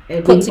so.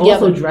 And put he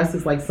together. Also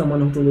dresses like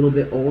someone who's a little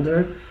bit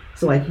older.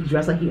 So he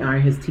dressed like he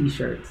ironed his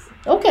t-shirts.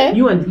 Okay.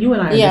 You and I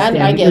understand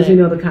I get because it. You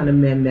know the kind of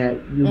men that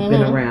you've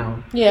been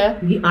around. Yeah.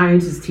 He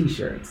irons his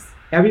t-shirts.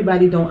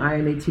 Everybody don't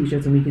iron their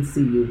t-shirts, and we can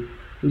see you.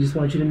 We just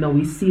want you to know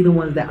we see the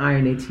ones that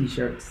iron their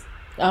t-shirts.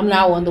 I'm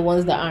not one of the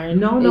ones that iron.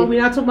 No,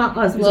 we're not talking about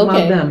us. We're talking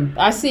about them.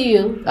 I see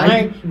you.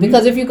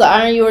 Because if you could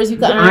iron yours, you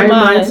could iron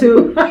mine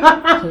too.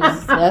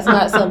 That's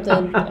not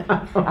something.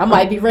 I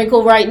might be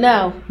wrinkled right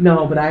now.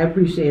 No, but I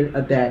appreciate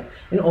that.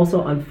 And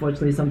also,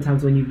 unfortunately,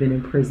 sometimes when you've been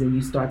in prison,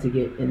 you start to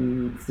get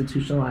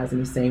institutionalized in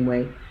the same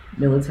way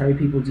military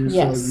people do.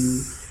 Yes.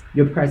 So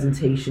your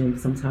presentation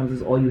sometimes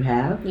is all you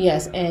have.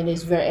 Yes, and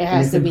it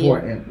has to be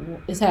important.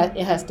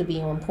 It has to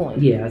be on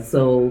point. Yeah.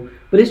 So,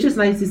 but it's just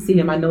nice to see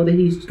him. I know that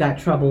he's got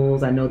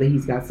troubles. I know that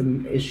he's got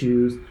some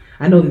issues.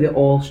 I know that they're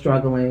all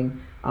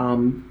struggling.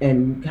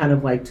 And kind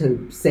of like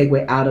to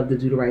segue out of the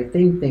Do the Right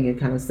Thing and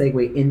kind of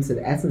segue into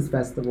the Essence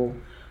Festival.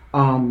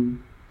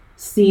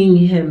 Seeing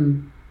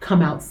him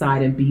come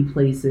outside and be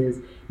places,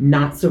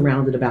 not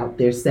surrounded about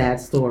their sad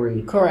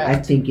story. Correct. I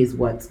think is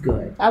what's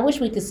good. I wish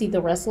we could see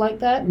the rest like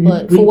that,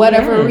 but for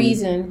whatever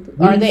reason,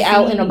 are they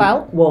out and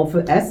about? Well,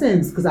 for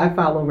Essence, because I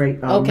follow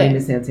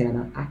Raymond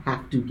Santana,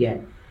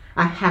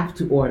 I have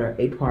to order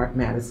a Park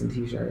Madison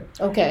t-shirt.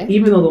 Okay.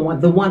 Even though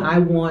the one I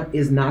want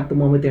is not the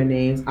one with their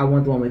names, I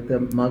want the one with the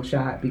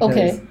mugshot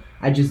because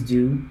I just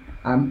do.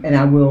 And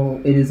I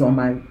will. It is on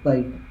my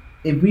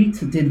If we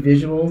did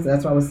visuals,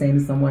 that's what I was saying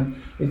to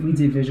someone. If we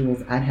did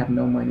visuals, I'd have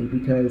no money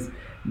because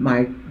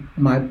my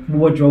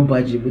wardrobe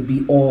budget would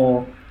be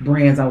all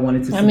brands I wanted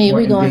to support. I mean,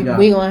 we're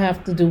gonna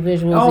have to do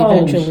visuals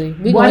eventually.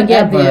 We're gonna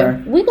get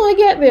there. We're gonna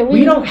get there.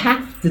 We don't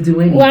have to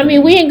do anything. Well, I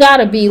mean, we ain't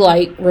gotta be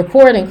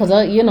recording because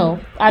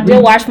I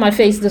did wash my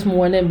face this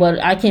morning, but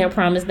I can't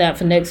promise that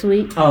for next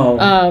week.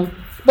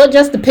 But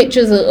just the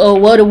pictures of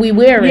what are we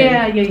wearing?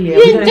 Yeah.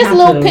 Just a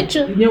little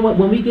picture. You know what?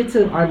 When we get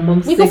to our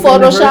month's we can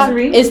Photoshop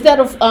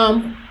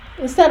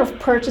instead of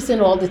purchasing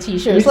all the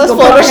t-shirts. Let's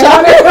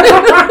Photoshop.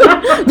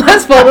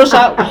 Let's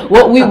Photoshop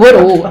what we would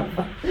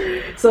have.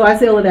 So I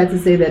say all of that to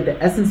say that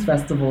the Essence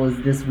Festival is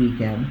this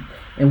weekend,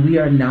 and we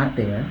are not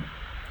there.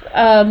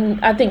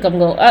 I think I'm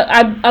going.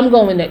 I'm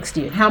going next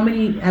year. How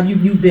many have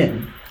you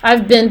been?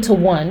 I've been to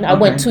one. I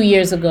went 2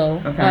 years ago.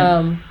 Okay.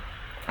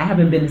 I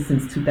haven't been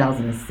since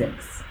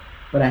 2006,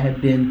 but I have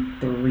been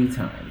 3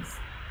 times.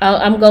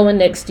 I'm going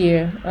next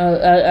year.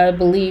 I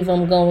believe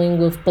I'm going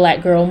with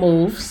Black Girl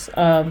Moves.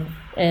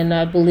 And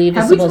I believe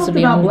it's supposed to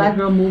be. Have we talked about Black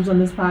Girl Moves on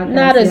this podcast?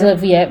 Not as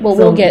of yet, but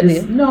we'll get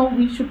there. No,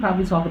 we should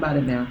probably talk about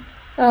it now.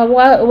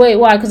 Why? Wait,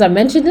 why? Because I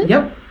mentioned it?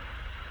 Yep.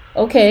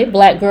 Okay,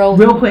 Black Girl.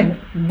 Real quick.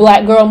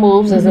 Black Girl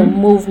Moves is a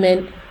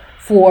movement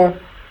for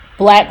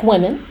black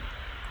women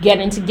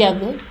getting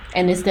together,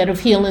 and instead of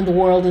healing the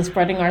world and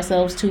spreading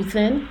ourselves too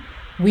thin,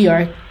 we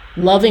are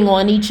loving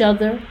on each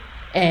other,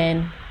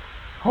 and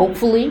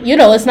hopefully,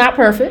 it's not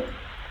perfect,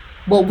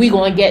 but we're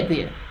going to get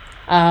there.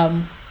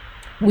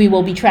 We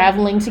will be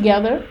traveling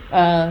together,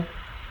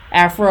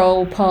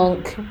 Afro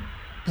Punk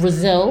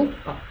Brazil,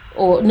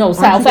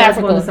 South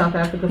Africa. South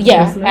Africa for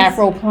yeah, Christmas?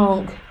 Afro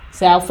Punk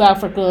South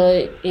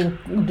Africa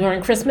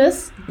during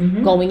Christmas,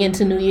 going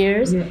into New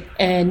Year's,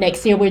 and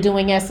next year we're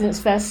doing Essence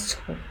Fest,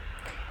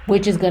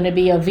 which is going to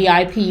be a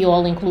VIP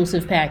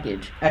all-inclusive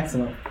package.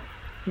 Excellent.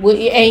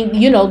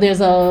 And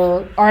there's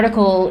a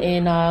article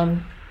in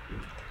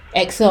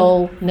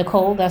XO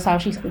Nicole. That's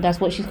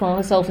what she's calling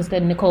herself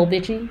instead of Nicole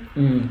Bitchy.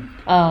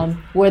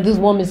 Where this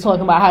woman's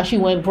talking about how she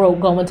went broke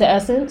going to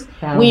Essence.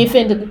 We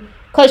offended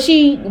because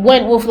she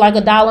went with like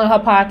 $1 in her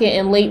pocket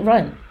and late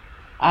rent.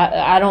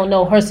 I don't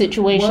know her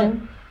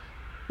situation. What?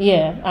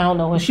 Yeah, I don't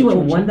know her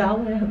situation. She went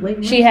 $1 late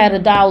rent? She had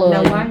 $1.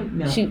 Now why?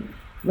 No. She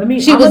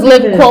was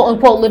living, quote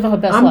unquote, living her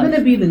best life. I'm going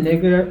to be the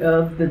nigger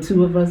of the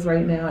two of us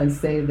right now and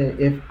say that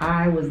if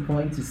I was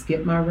going to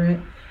skip my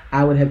rent,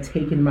 I would have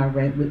taken my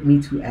rent with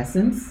me to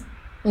Essence.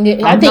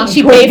 Yeah, I think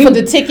she paid for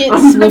the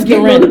tickets with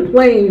the rent. On the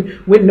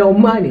plane with no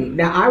money.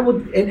 Now I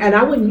would, and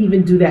I wouldn't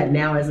even do that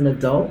now as an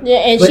adult. Yeah,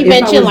 and she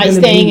mentioned like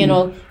staying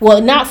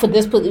not for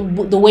this, but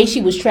the way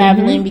she was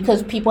traveling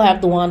because people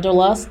have the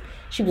wanderlust.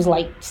 She was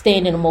like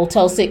staying in a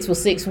Motel 6 with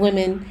 6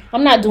 women.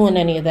 I'm not doing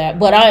any of that,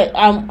 but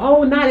I'm.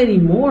 Oh, not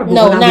anymore. But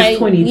when I was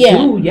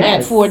 22,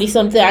 yes. At 40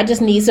 something, I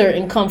just need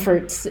certain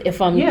comforts.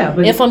 If I'm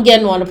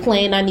getting on a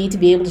plane, I need to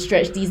be able to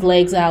stretch these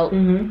legs out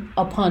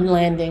upon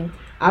landing.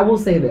 I will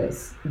say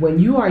this: when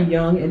you are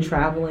young and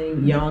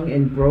traveling, young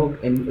and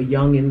broke, and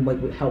young and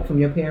like with help from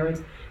your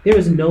parents, there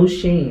is no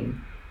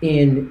shame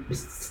in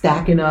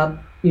stacking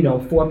up,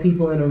 4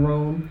 people in a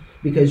room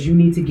because you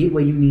need to get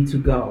where you need to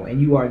go,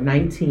 and you are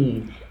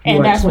 19.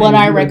 And that's 20, what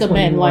I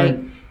recommend. Like,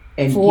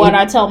 what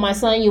I tell my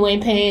son, you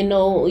ain't paying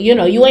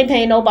you ain't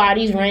paying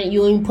nobody's rent.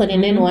 You ain't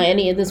putting in on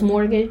any of this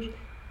mortgage.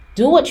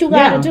 Do what you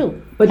gotta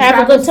do. But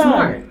have a good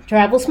time. Smart.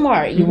 Travel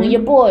smart. You and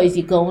your boys.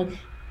 You going.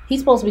 He's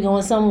supposed to be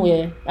going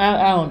somewhere.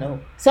 I don't know.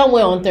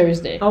 Somewhere on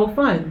Thursday. Oh,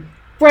 fun.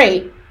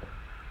 Great.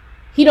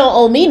 He don't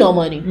owe me no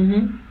money.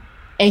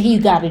 And he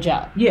got a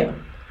job. Yeah.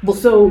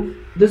 So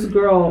this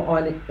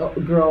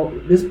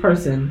this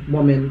person,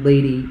 woman,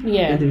 lady,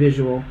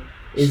 individual,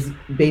 is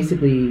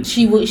basically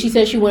she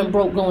said she went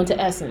broke going to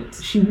Essence.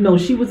 She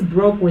was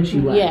broke when she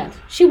left. Yeah,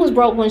 she was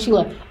broke when she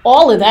left.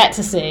 All of that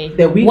to say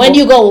that when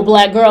you go with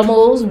Black Girl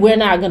Moves,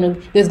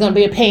 there's gonna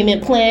be a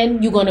payment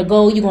plan. You're gonna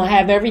go, you're gonna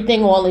have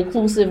everything all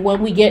inclusive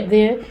when we get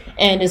there,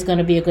 and it's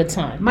gonna be a good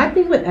time. My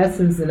thing with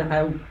Essence, and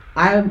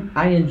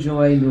I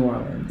enjoy New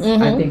Orleans.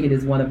 I think it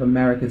is one of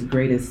America's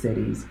greatest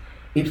cities.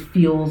 It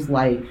feels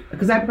like,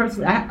 because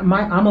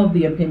I'm of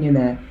the opinion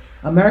that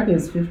America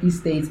is 50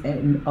 states,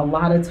 and a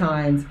lot of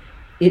times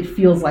it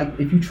feels like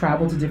if you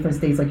travel to different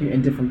states, like you're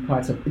in different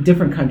parts of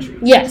different countries.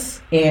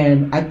 Yes.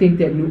 And I think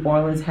that New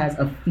Orleans has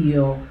a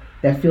feel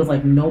that feels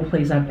like no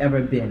place I've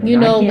ever been. You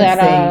know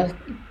that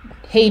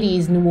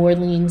Haiti's New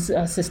Orleans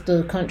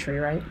sister country,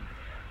 right?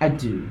 I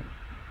do.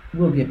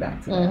 We'll get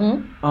back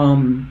to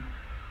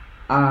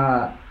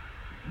that.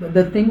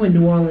 The thing with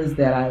New Orleans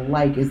that I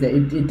like is that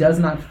it does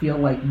not feel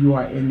like you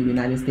are in the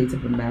United States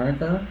of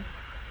America,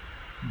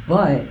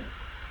 but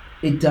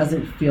it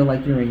doesn't feel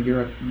like you're in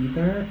Europe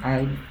either.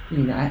 I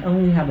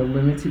only have a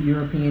limited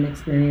European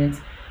experience,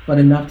 but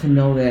enough to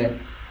know that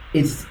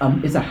it's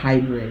a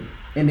hybrid,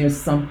 and there's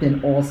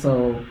something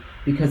also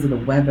because of the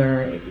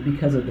weather,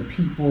 because of the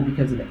people,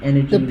 because of the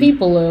energy. The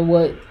people are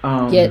what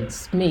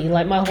gets me.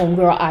 Like my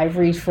homegirl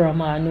Ivory's from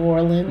New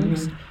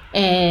Orleans,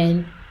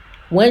 and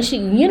when she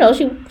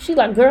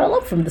like, girl,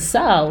 I'm from the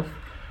South.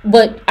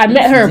 But I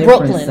met her in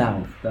Brooklyn.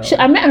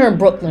 I met her in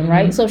Brooklyn,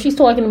 right? So she's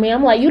talking to me.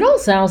 I'm like, you don't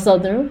sound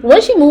Southern. When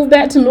she moved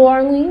back to New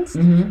Orleans,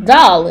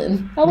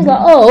 darling, I was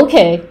like, oh,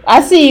 okay. I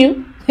see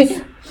you.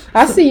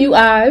 I see you,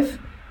 Ive.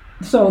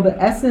 So the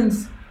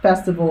Essence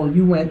Festival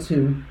you went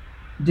to,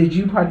 did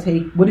you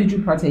partake? What did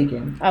you partake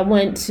in? I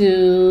went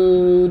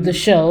to the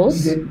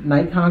shows. You did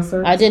night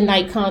concerts? I did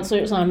night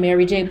concerts on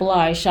Mary J.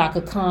 Blige, Shaka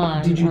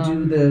Khan. Did you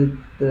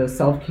do the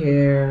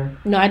self-care?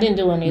 No, I didn't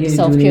do any of You the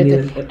didn't do self-care any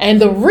of thing.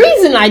 And the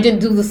reason I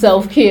didn't do the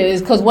self-care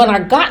is because when I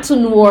got to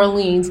New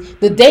Orleans,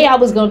 the day I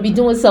was going to be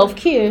doing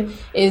self-care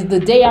is the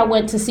day I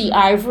went to see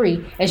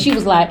Ivory. And she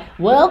was like,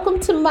 welcome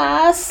to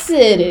my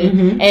city.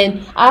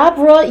 And I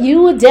brought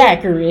you a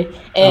daiquiri.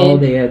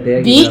 And there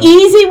be you go.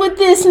 easy with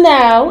this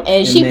now.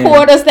 And she then-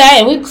 poured us that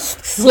and we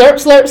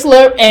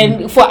slurp.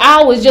 And for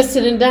hours just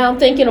sitting down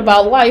thinking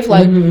about life.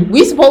 Like,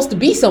 we supposed to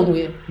be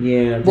somewhere.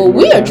 Yeah. But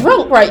we are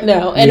drunk right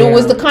now. And it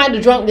was the kind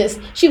of drunk that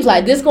she was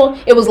like,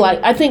 it was like,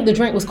 I think the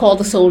drink was called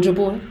the Soldier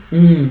Boy.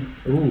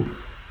 Ooh.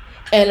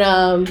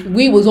 And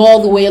we was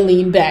all the way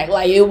leaned back.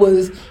 Like, it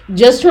was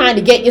just trying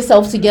to get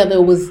yourself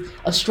together was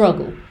a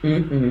struggle.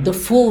 The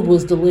food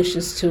was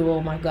delicious too.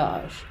 Oh my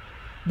gosh.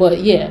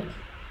 But yeah,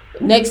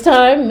 next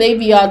time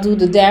maybe I'll do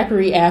the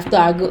daiquiri after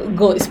I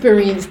go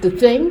experience the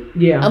thing.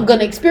 Yeah. I'm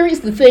gonna experience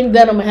the thing,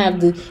 then I'm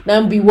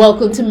gonna be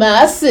welcome to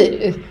my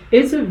city.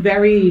 It's a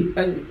very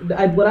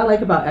what I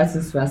like about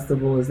Essence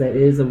Festival is that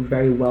it is a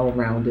very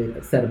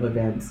well-rounded set of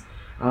events.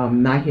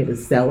 Not here to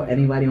sell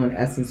anybody on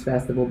Essence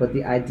Festival, but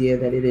the idea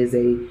that it is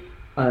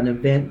an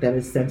event that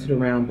is centered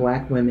around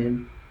Black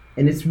women,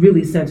 and it's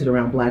really centered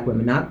around Black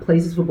women, not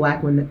places for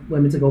Black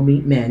women to go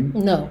meet men.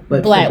 No,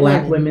 but Black for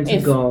Black women to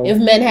go. If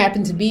men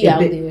happen to be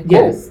out there,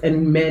 yes,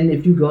 and men,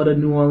 if you go to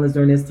New Orleans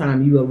during this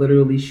time, you are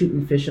literally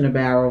shooting fish in a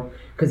barrel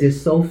because there's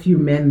so few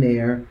men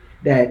there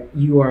that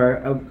you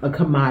are a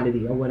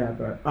commodity or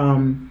whatever.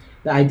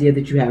 The idea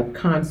that you have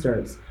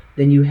concerts,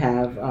 then you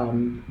have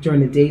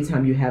during the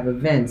daytime you have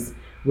events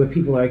where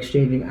people are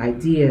exchanging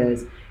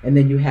ideas, and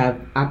then you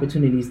have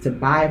opportunities to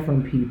buy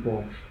from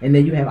people, and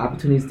then you have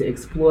opportunities to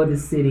explore the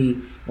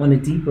city on a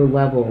deeper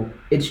level.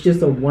 It's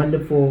just a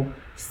wonderful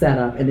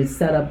setup, and it's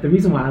set up. The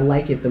reason why I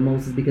like it the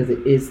most is because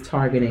it is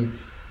targeting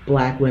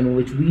Black women,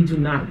 which we do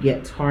not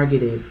get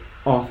targeted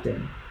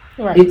often.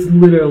 right. It's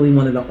literally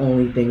one of the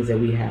only things that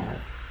we have.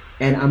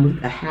 And I'm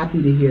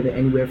happy to hear that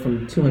anywhere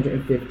from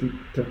 250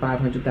 to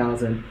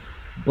 500,000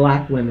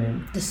 Black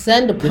women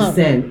descend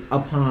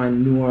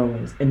upon New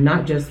Orleans, and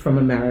not just from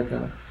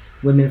America.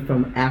 Women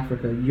from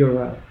Africa,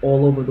 Europe,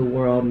 all over the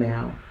world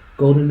now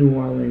go to New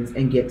Orleans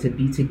and get to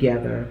be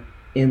together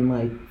in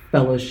like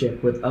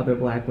fellowship with other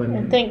Black women.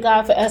 And thank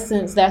God for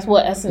Essence. That's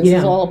what Essence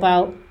is all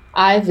about.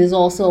 Ive is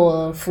also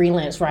a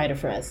freelance writer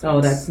for Essence. Oh,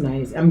 that's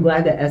nice. I'm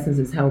glad that Essence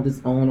has held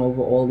its own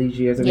over all these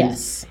years. I mean,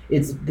 yes.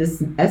 It's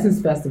this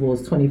Essence Festival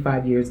is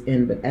 25 years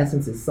in, but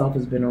Essence itself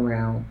has been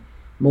around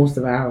most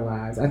of our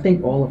lives. I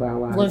think all of our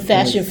lives. When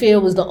Fashion Fair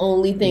was the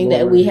only thing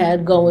that we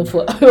had going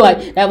for,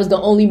 like that was the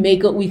only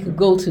makeup we could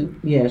go to.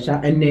 Yeah,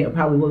 and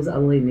probably what was the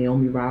other lady?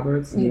 Naomi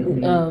Roberts.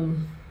 Is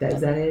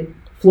that it?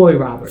 Flory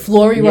Roberts.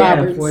 Flory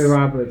Roberts. Flory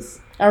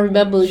Roberts. I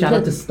remember. Shout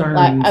out to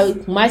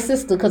Stearns. My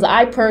sister, because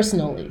I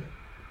personally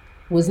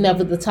was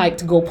never the type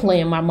to go play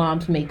in my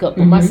mom's makeup.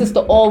 But my sister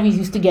always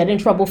used to get in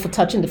trouble for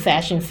touching the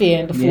Fashion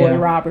Fair and the Flory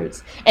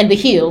Roberts and the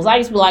heels. I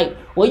used to be like,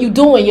 what you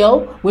doing,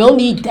 yo? We don't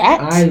need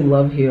that. I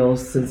love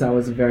heels since I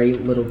was a very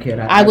little kid.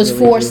 I was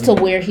really forced to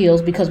wear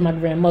heels because my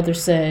grandmother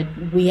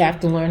said we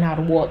have to learn how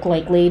to walk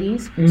like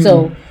ladies. Mm-hmm.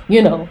 So,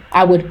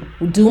 I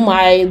would do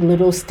my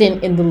little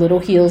stint in the little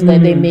heels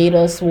that they made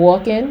us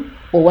walk in.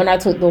 But when I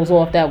took those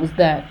off, that was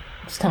that.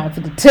 It's time for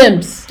the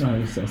Timbs. Oh,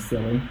 you're so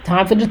silly.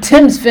 Time for the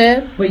Timbs,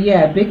 fam. But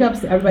yeah, big ups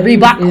to everybody.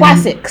 Reebok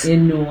Classics.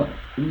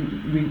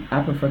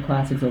 I prefer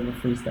classics over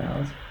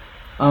freestyles.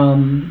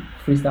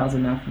 Freestyles are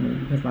not for me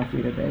because my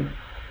feet are big.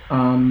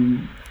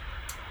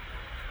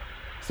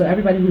 So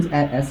everybody who's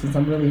at Essence,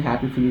 I'm really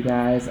happy for you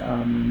guys.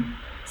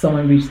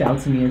 Someone reached out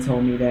to me and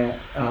told me that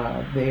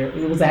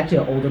it was actually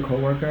an older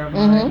coworker of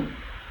mine.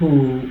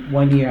 Who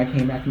one year I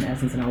came back from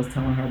Essence and I was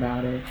telling her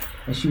about it,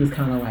 and she was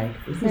kind of like,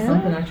 is this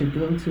something I should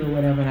go to or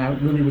whatever?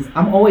 And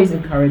I'm always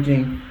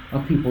encouraging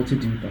of people to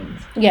do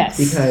things. Yes.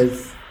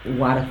 Because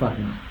why the fuck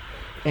not?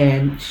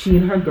 And she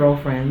and her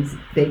girlfriends,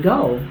 they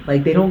go.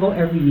 Like, they don't go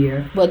every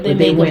year, but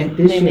they went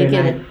this year,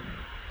 and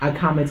I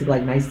commented,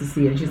 like, nice to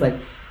see it. And she's like,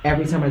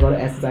 every time I go to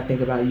Essence, I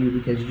think about you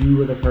because you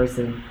were the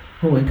person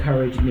who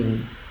encouraged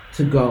me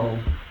to go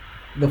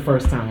the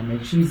first time.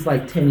 And she's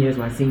like 10 years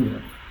my senior.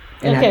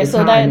 And okay,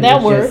 so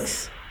that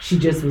works. She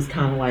just was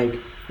kind of like,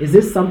 is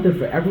this something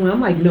for everyone? I'm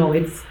like, no,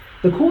 it's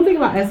the cool thing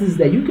about Essence is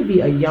that you could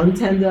be a young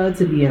tender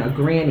to being a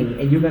granny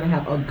and you're going to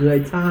have a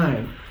good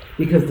time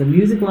because the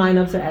music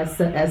lineups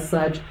are as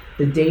such,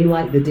 the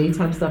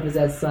daytime stuff is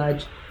as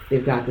such.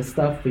 They've got the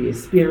stuff for your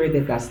spirit.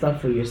 They've got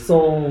stuff for your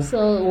soul.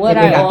 So what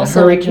they got also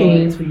the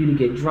hurricanes for you to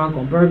get drunk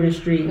on Bourbon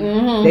Street.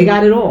 Mm-hmm. They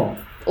got it all.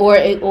 Or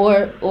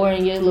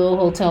in your little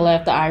hotel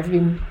after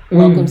Ivory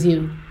welcomes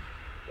you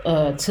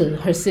to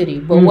her city.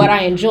 But what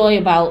I enjoy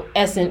about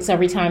Essence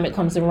every time it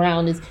comes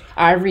around is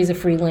Ivory's a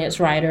freelance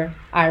writer.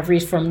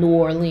 Ivory's from New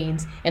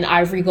Orleans, and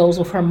Ivory goes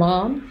with her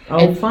mom. Oh,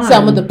 and fun.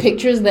 Some of the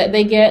pictures that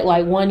they get,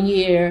 like one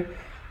year,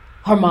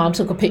 her mom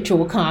took a picture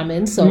with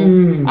Common. So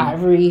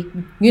Ivory,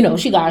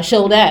 she gotta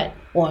show that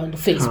on the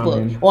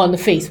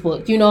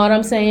Facebook. You know what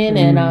I'm saying?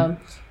 And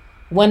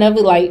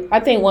whenever, like, I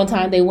think one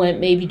time they went,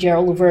 maybe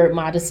Gerald Levert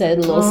might have said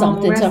a little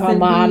something to rest her in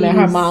mom, and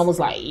her peace. mom was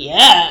like,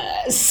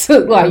 yes.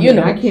 Like, you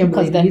know. I can't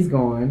 'cause believe he's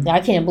gone. I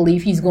can't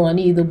believe he's gone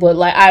either. But,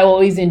 like, I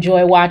always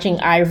enjoy watching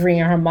Ivory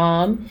and her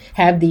mom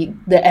have the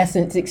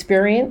Essence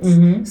experience.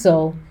 Mhm.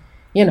 So,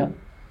 you know.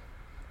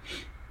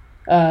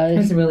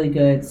 That's really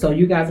good. So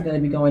you guys are going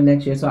to be going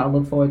next year, so I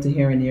look forward to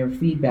hearing your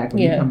feedback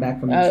when you come back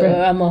from the trip.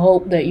 I'm going to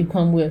hope that you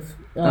come with.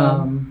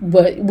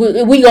 But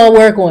we going to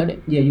work on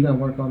it. Yeah, you're going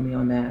to work on me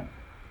on that.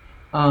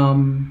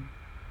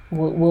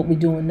 What we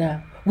doing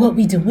now? What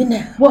we doing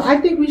now? Well, I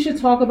think we should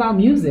talk about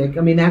music.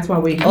 I mean, that's why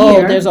we're here.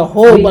 Oh, there's a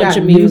whole we bunch got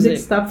of music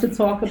stuff to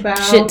talk about.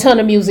 Shit ton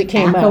of music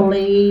came out.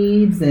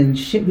 Accolades and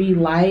shit we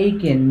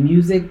like and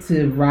music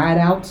to ride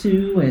out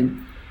to, and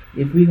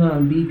if we're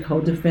gonna be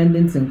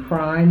co-defendants in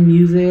crime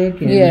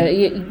music. And,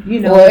 you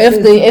know, or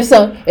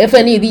if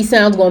any of these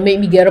sounds gonna make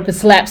me get up and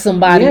slap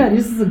somebody. Yeah,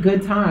 this is a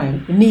good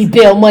time. Need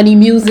bail money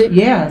music.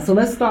 Yeah, so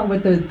let's start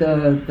with the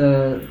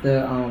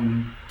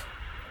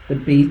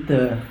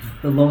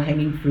low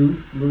hanging fruit,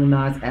 Lil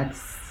Nas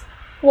X.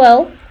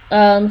 Well,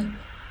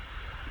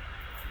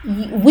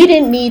 we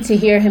didn't need to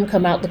hear him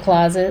come out the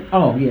closet.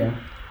 Oh yeah,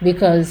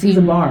 because he's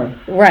a barb.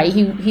 Right,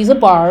 he's a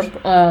barb.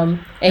 And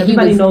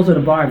everybody knows what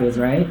a barb is,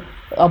 right?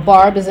 A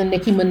barb is a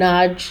Nicki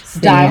Minaj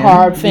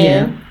diehard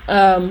fan.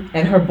 Yeah.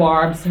 And her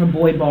boy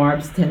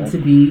barbs tend to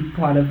be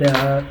part of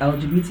the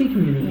LGBT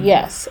community.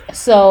 Yes,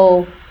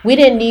 so we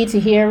didn't need to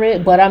hear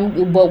it, but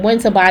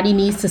when somebody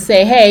needs to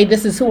say, "Hey,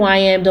 this is who I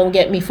am. Don't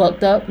get me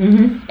fucked up,"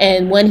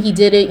 and when he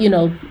did it, you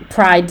know,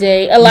 Pride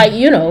Day, like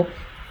you know,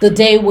 the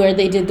day where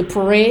they did the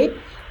parade,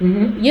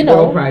 you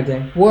know,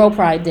 World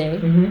Pride Day,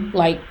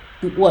 like.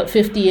 What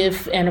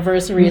 50th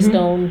anniversary of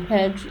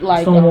Stonehenge,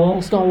 like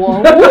Stonewall.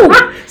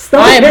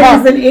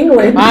 Stonehenge is in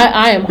England.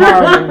 I am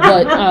horrible,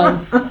 but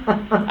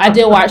I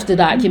did watch the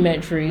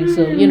documentary,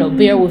 so you know,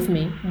 bear with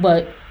me.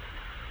 But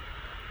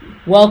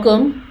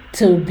welcome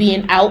to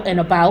being out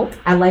and about.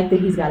 I like that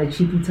he's got a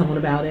cheeky tone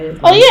about it.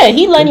 Oh yeah,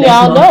 he letting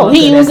y'all know.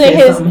 He using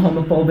his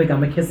homophobic. I'm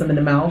gonna kiss him in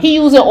the mouth. He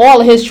using all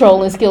of his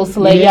trolling skills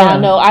to let y'all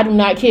know. I do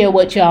not care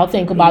what y'all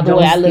think about the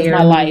way I live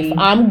my life.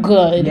 I'm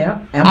good. Yeah,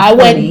 I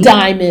went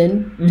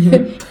diamond.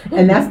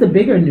 And that's the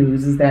bigger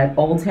news is that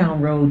Old Town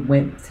Road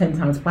went 10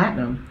 times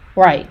platinum.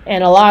 Right,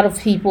 and a lot of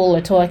people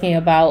are talking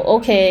about,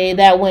 okay,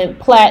 that went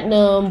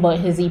platinum, but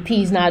his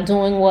EP's not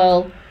doing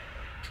well.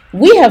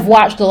 We have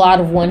watched a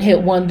lot of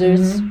one-hit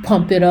wonders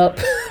pump it up.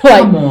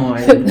 Like, come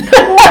on, no.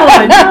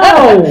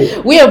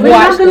 We're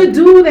not going to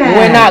do that.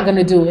 We're not going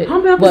to do it.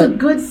 Pump It Up is a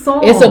good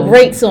song. It's a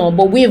great song,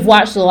 but we have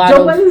watched a lot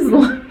Joe of... Budden's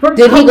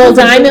Did he go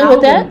diamond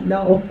with that?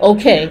 No.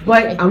 Okay.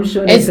 But I'm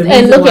sure...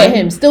 And look at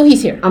him. Still,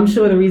 he's here. I'm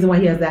sure the reason why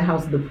he has that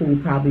house at the pool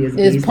probably is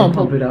based on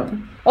Pump It Up.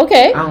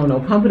 Okay. I don't know.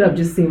 Pump It Up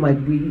just seemed like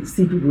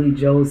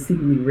Joe's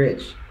secretly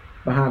rich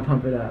behind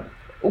Pump It Up.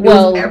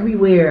 Well,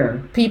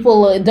 everywhere.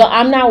 People,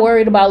 I'm not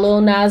worried about Lil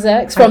Nas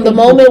X. From the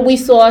moment we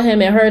saw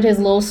him and heard his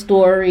little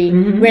story,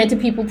 granted,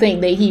 people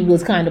think that he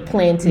was kind of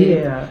planted.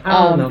 Yeah,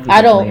 I don't know.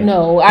 I don't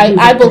know.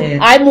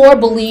 I more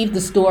believe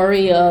the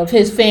story of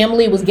his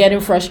family was getting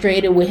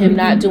frustrated with him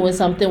not doing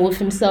something with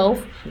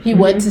himself. He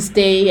went to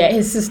stay at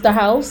his sister's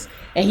house,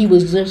 and he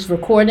was just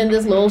recording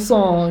this little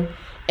song,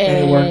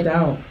 and it worked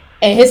out.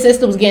 And his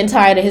sister was getting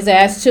tired of his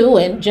ass too.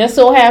 And just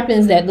so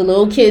happens that the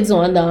little kids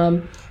on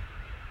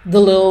the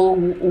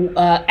little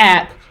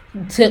app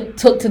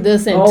took to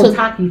this and took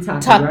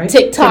right?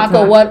 TikTok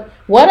or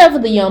whatever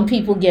the young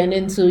people get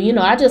into. You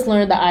know, I just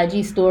learned the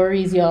IG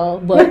stories, y'all.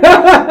 But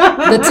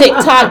the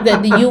TikTok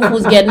that the youth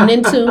was getting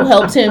into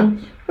helped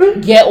him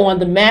get on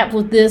the map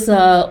with this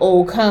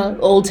old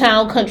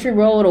town country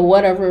road or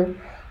whatever.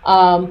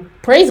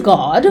 Praise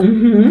God.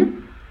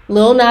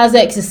 Lil Nas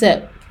X is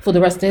set for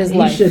the rest of his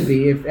life. He should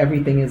be if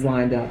everything is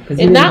lined up.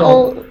 And not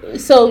only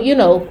so, you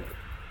know.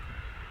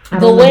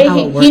 The way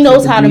he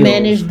knows how to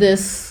manage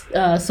this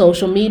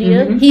social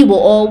media, he will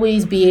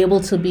always be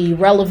able to be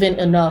relevant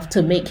enough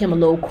to make him a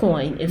little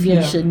coin if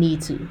he should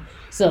need to.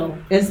 So,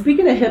 and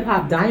speaking of hip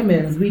hop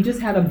diamonds, we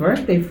just had a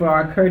birthday for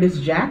our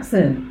Curtis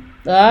Jackson.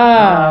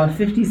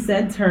 50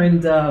 Cent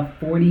turned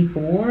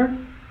 44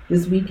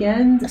 this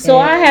weekend. So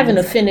I have an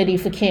affinity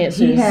for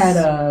cancers. He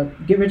had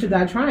Get Rich or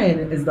Die Trying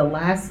is the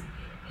last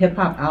hip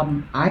hop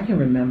album I can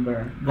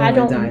remember.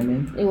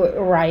 Diamond.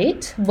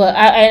 Right, but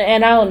I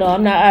don't know.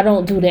 I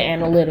don't do the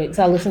analytics.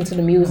 I listen to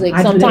the music.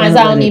 Sometimes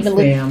I don't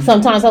even.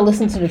 Sometimes I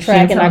listen to the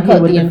track and I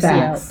cut the MC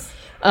out.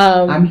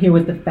 I'm here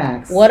with the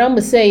facts. What I'm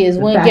gonna say is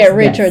when Get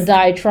Rich or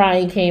Die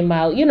Trying came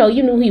out, you know,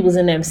 you knew he was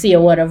an MC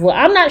or whatever.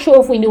 I'm not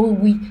sure if we knew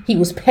he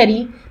was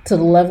petty to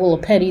the level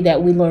of petty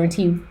that we learned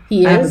he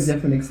is. I have a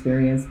different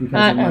experience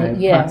because of my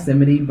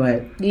proximity,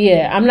 but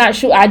I'm not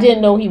sure. I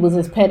didn't know he was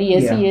as petty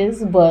as he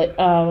is, but.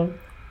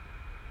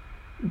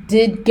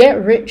 Did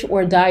Get Rich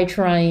or Die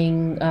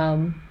Trying,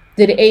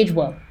 did it age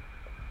well?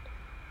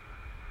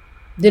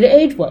 Did it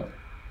age well?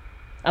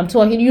 I'm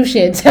talking to you,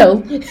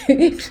 Chantel.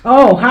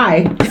 Oh,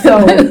 hi.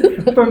 So,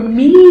 for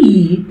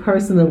me,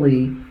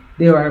 personally,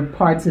 there are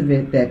parts of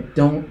it that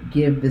don't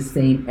give the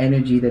same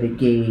energy that it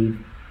gave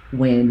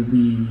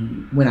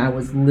when I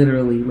was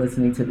literally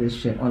listening to this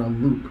shit on a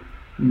loop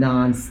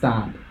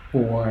nonstop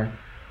for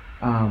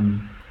a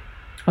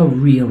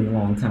really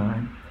long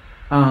time.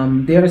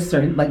 There are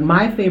certain, like,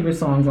 my favorite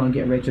songs on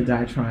Get Rich or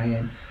Die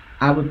Trying,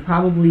 I would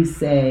probably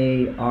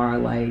say are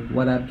like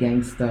What Up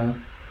Gangsta,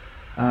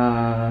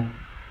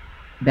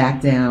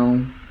 Back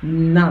Down.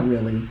 Not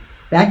really.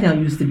 Back Down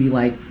used to be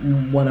like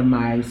one of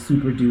my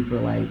super duper,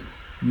 like,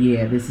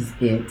 yeah, this is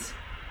it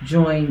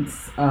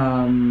joints.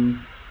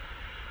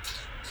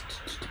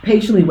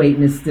 Patiently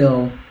Waiting is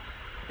still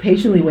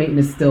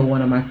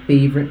one of my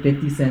favorite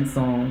 50 Cent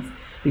songs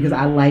because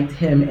I liked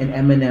him and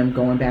Eminem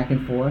going back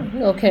and forth.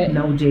 Okay.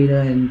 No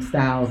Jada and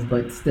Styles,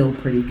 but still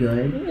pretty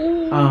good.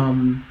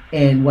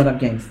 And What Up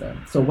Gangsta.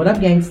 So What Up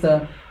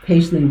Gangsta,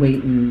 Patiently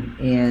Waiting,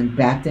 and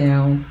Back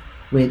Down,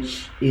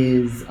 which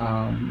is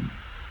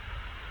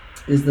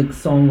the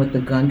song with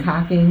the gun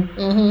cocking.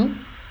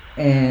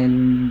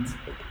 And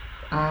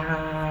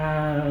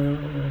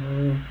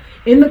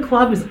In the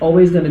Club is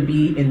always going to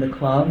be In the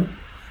Club,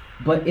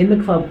 but In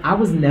the Club, I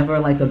was never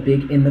like a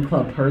big In the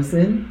Club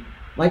person.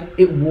 Like,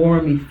 it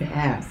wore me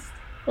fast.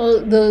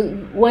 Well,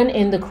 when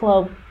In the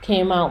Club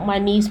came out, my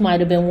niece might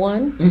have been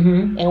one,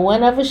 and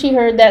whenever she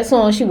heard that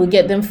song, she would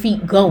get them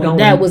feet going.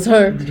 That was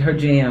her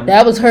jam.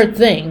 That was her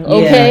thing.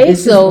 Okay, yeah,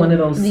 it's so just one of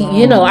those songs.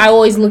 You know, I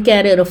always look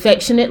at it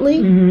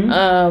affectionately.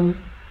 I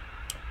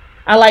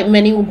like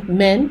Many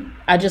Men.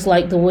 I just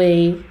like the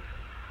way.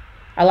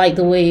 I like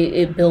the way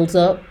it builds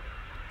up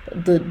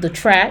the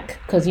track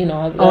because I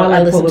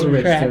like listen Pull to the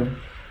Rich track. too.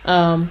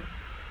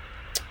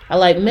 I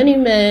like Many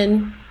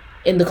Men,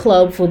 In the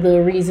Club for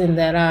the reason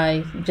that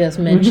I just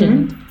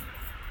mentioned,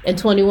 and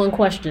 21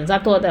 Questions. I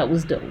thought that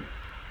was dope.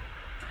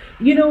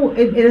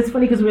 It's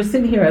funny because we're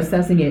sitting here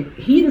assessing it.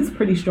 Heat is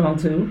pretty strong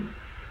too.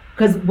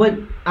 Because what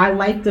I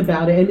liked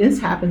about it, and this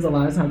happens a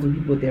lot of times with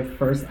people with their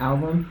first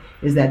album,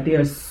 is that there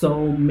are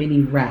so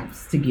many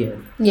raps to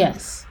give.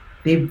 Yes.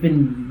 They've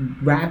been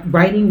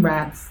writing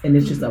raps, and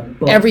it's just a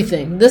book.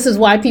 Everything. This is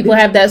why people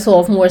have that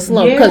sophomore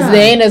slump, because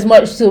there ain't as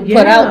much to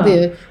put out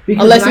there.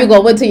 Because unless you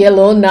go into your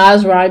little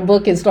Nas rhyme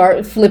book and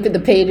start flipping the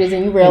pages,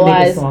 and you realize, and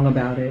make a song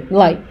about it.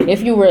 Like,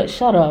 if you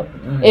shut up.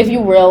 If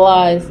you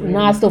realize,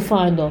 Nas still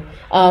fine though.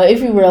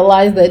 If you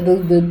realize that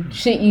the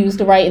shit you used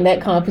to write in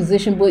that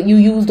composition book, you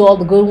used all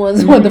the good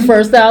ones on the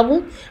first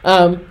album.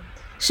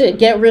 Shit,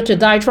 Get Rich or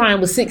Die Trying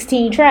was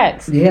 16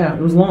 tracks. Yeah,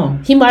 it was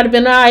long. He might have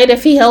been alright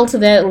if he held to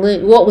that,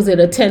 what was it,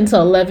 a 10 to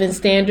 11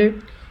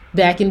 standard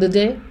back in the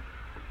day?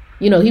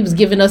 He was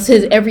giving us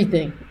his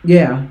everything.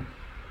 Yeah.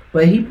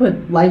 But he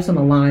put Life's on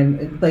the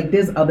Line. Like,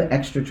 there's other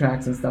extra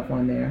tracks and stuff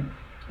on there.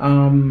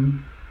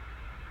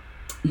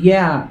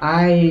 Yeah.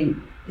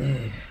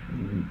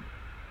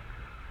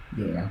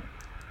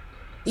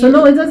 So,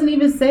 no, it doesn't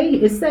even say.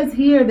 It says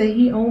here that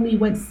he only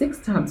went 6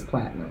 times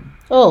platinum.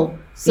 Oh,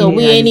 so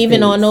we ain't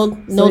even on no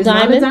so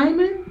diamond? Not a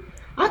diamond?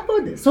 I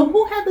thought so.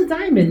 Who had the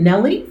diamond?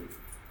 Nelly?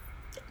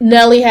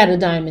 Nelly had a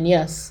diamond,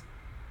 yes.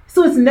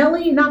 So it's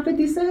Nelly, not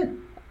 50 Cent?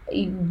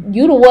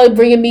 You the one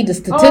bringing me the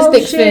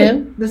statistics,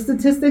 fam. The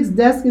statistics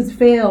desk has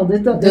failed.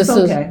 It's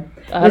okay.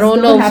 I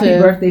don't know, Happy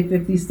fam. birthday,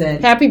 50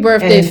 Cent. Happy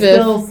birthday, and Fifth.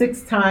 Still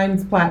 6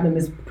 times platinum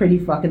is pretty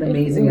fucking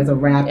amazing as a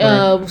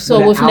rapper.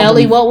 So with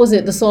Nelly, what was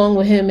it? The song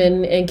with him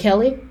and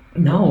Kelly?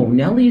 No,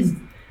 Nelly's.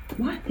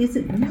 What is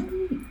it? Nelly?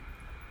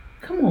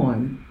 Come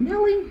on,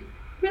 Nelly?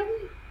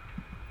 Really?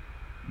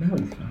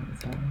 Nelly's fine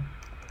as hell.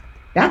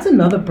 That's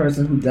another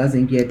person who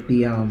doesn't get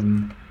the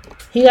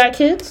He got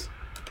kids?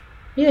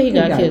 Yeah, he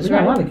got kids, right?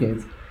 Got a lot of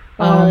kids.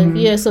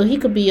 Yeah, so he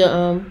could be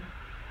a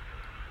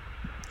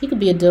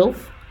DILF.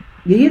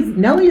 Yeah,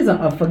 Nelly is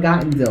a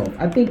forgotten DILF.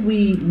 I think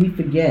we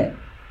forget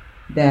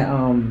that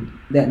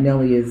that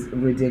Nelly is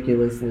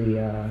ridiculously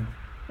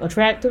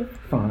attractive.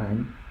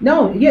 Fine.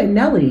 No, yeah,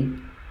 Nelly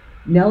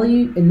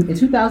in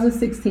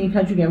 2016,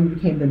 Country Grammar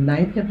became the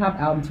 9th hip hop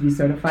album to be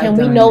certified. Can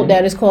we note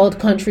that it's called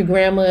Country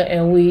Grammar,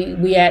 and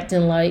we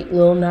acting like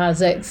Lil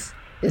Nas X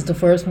is the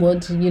first one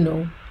to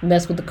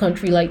mess with the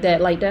country like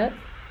that?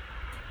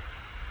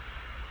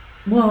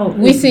 Well,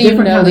 we see you,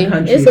 Nelly.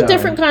 It's a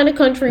different kind of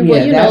country.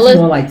 Yeah, but that's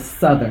more like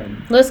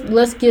Southern.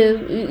 Let's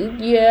give.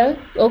 Yeah,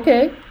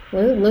 okay.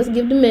 Let's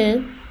give the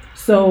men.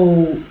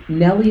 So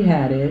Nelly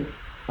had it.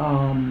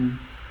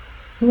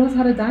 Who else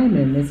had a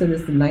diamond? They said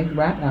it's the 9th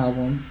rap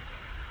album.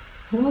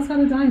 Who else had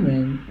a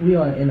diamond? We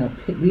are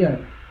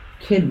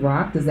Kid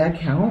Rock. Does that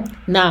count?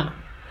 Nah.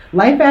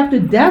 Life After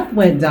Death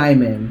went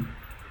diamond.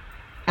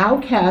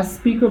 Outkast,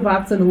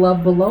 Speakerboxxx, and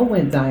Love Below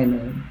went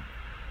diamond.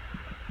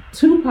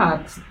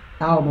 Tupac's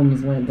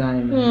albums went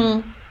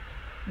diamond.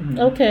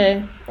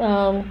 Okay.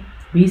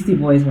 Beastie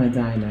Boys went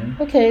diamond.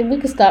 Okay, we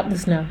can stop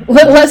this now.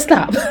 Let's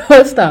stop.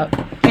 Let's stop.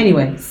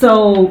 Anyway,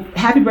 so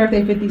happy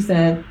birthday, 50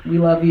 Cent. We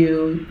love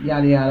you.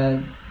 Yada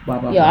yada. Blah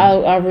blah. Yeah,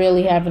 I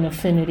really have an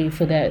affinity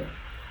for that.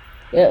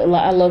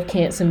 I love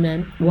Cancer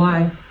Men.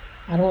 Why?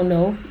 I don't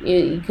know.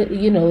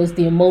 It's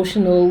the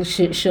emotional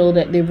shit show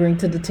that they bring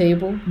to the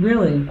table.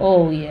 Really?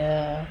 Oh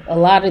yeah. A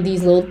lot of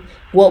these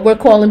what we're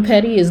calling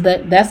petty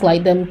that's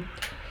like them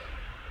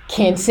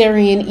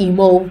Cancerian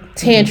emo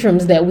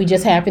tantrums that we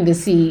just happen to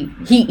see.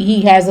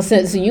 He has a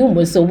sense of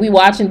humor, so we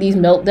watching these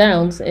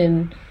meltdowns,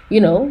 and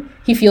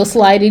he feels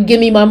slighted.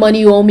 Give me my money,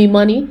 you owe me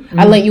money.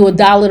 I lent you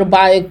 $1 to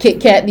buy a Kit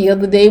Kat the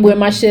other day. Where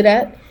my shit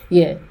at?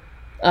 Yeah,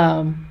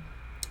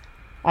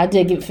 I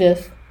dig it,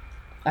 Fifth.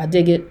 I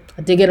dig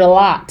it a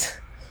lot.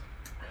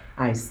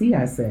 I see.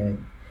 I said.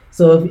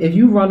 So if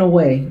you run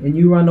away and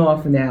you run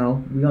off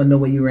now, we gonna know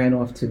where you ran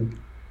off to.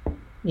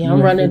 Yeah,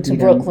 I'm running to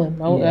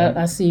Brooklyn.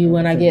 I see you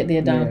when I get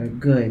there, Dom. Yeah,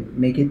 good.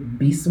 Make it.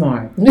 Be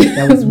smart.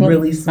 That was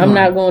really smart. I'm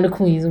not going to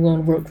Queens. I'm going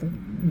to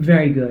Brooklyn.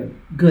 Very good.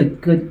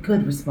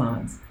 Good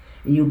response.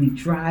 And you'll be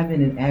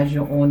driving, and as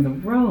you're on the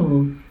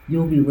road,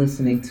 you'll be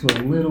listening to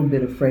a little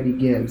bit of Freddie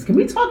Gibbs. Can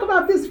we talk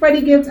about this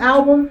Freddie Gibbs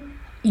album?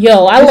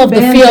 Yo, I love the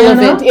feel of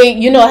it.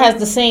 It has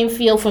the same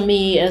feel for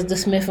me as the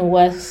Smith and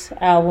West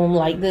album.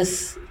 Like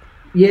this.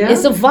 Yeah.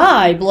 It's a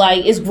vibe.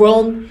 Like it's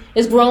grown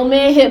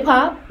man hip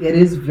hop. It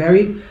is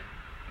very.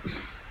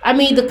 I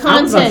mean, the content.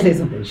 I was about to say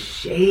something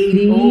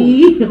shady.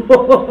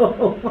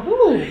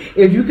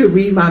 If you could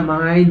read my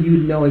mind,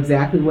 you'd know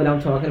exactly what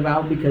I'm talking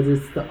about because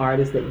it's the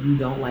artist that you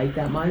don't like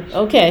that much.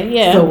 Okay,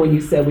 yeah. So when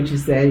you said what you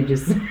said, you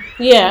just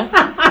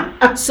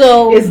yeah.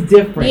 So it's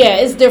different. Yeah,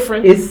 it's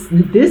different.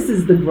 This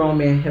is the grown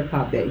man hip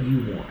hop that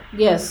you want.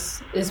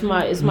 Yes, it's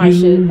my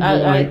shit.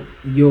 I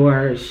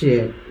your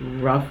shit,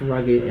 rough,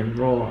 rugged, and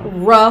raw.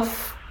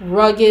 Rough.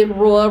 Rugged,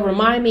 raw.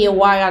 Remind me of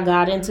why I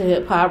got into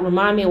hip hop.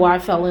 Remind me of why I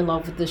fell in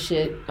love with the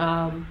shit.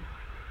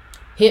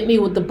 Hit me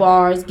with the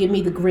bars. Give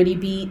me the gritty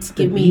beats.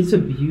 Beats are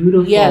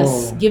beautiful.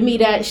 Yes, give me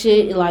that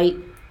shit. Like,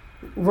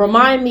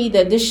 remind me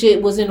that this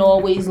shit wasn't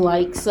always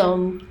like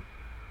some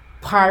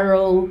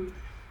pyro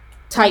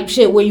type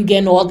shit where you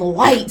getting all the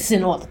lights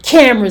and all the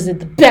cameras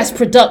and the best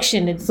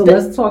production. So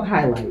let's talk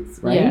highlights,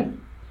 right? Yeah.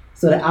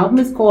 So the album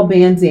is called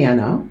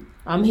Bandana.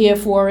 I'm here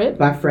for it.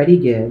 By Freddie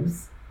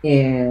Gibbs.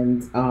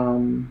 And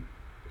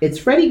it's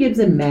Freddie Gibbs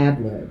and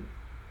Madlib.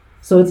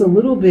 So it's a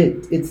little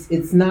bit, it's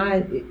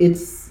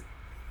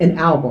an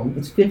album.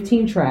 It's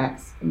 15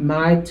 tracks.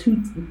 My two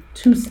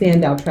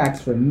standout tracks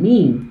for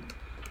me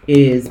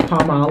is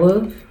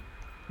Palmolive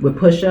with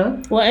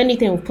Pusha. Well,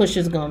 anything with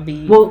Pusha's gonna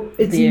be. Well,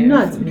 it's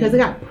nuts because they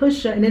got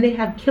Pusha and then they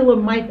have Killer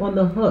Mike on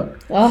the hook.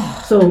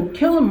 Oh. So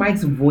Killer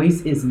Mike's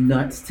voice is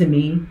nuts to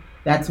me.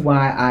 That's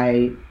why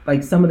I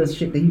like some of the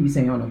shit that he be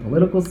saying on the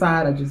political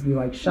side. I just be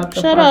like, shut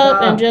fuck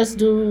up and just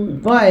do.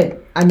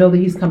 But I know that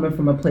he's coming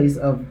from a place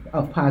of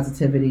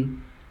positivity,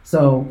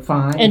 so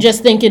fine. And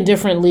just thinking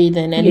differently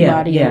than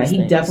anybody else.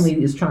 Yeah, he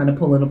definitely is trying to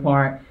pull it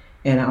apart,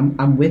 and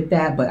I'm with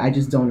that, but I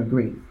just don't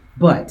agree.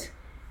 But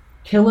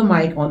Killer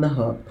Mike on the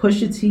hook,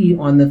 Pusha T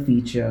on the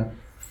feature,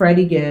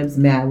 Freddie Gibbs,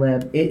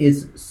 Madlib, it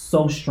is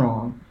so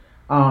strong.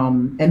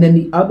 And then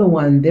the other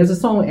one, there's a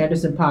song with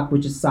Anderson .Paak,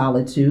 which is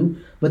solid too.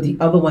 But the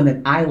other one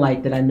that I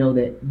like, that I know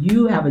that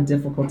you have a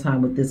difficult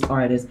time with this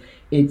artist,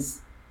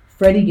 it's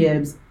Freddie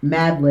Gibbs,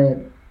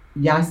 Madlib,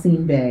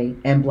 Yasin Bey,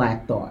 and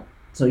Black Thought.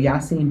 So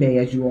Yasin Bey,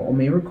 as you all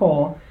may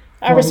recall,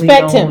 I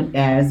respect him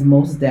as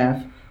Mos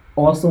Def,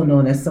 also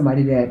known as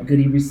somebody that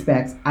Goody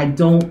respects. I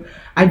do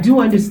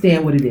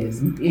understand what it is.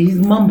 He's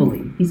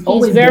mumbly. He's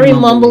always very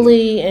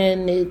mumbly,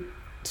 and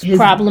it's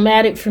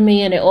problematic for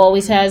me, and it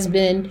always has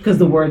been. Because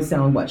the words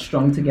sound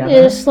strung together?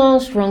 Yeah, it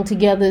sounds strung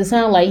together. It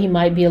sounds like he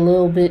might be a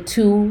little bit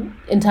too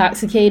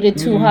intoxicated,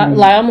 too hot.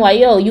 Like, I'm like,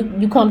 yo,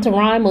 you come to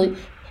rhyme.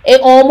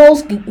 It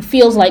almost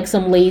feels like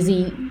some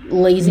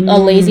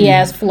lazy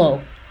ass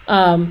flow.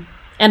 And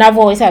I've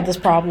always had this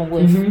problem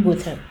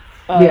with him.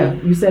 Yeah,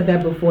 you said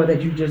that before,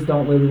 that you just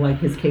don't really like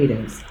his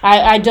cadence.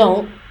 I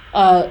don't.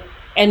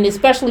 And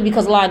especially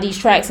because a lot of these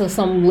tracks are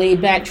some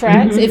laid back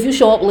tracks. If you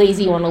show up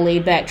lazy on a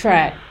laid back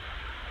track,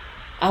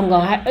 I'm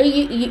gonna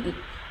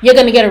you're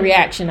gonna get a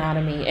reaction out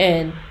of me,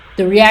 and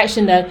the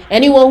reaction that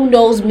anyone who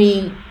knows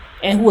me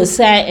and who has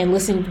sat and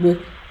listened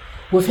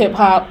with hip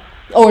hop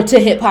or to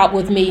hip hop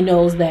with me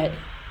knows that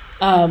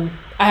I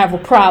have a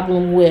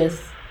problem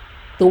with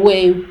the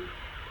way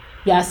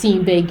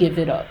Yasin Bey give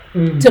it up,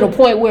 to the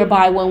point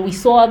whereby when we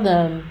saw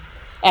them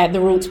at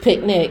the Roots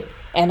picnic,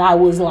 and I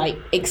was like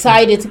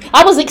excited.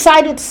 I was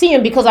excited to see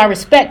him because I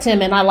respect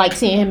him and I like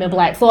seeing him and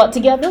Black Thought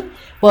together,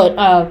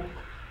 but.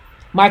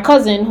 My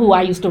cousin, who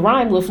I used to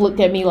rhyme with,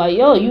 looked at me like,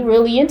 yo, you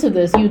really into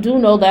this? You do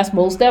know that's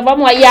Mos Def? I'm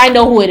like, yeah, I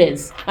know who it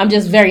is. I'm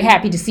just very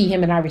happy to see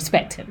him and I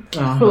respect him.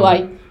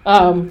 Like,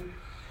 I'm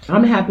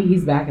happy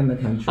he's back in the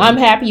country. I'm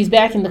happy he's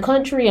back in the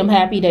country. I'm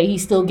happy that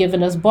he's still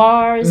giving us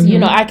bars. You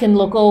know, I can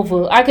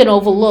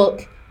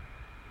overlook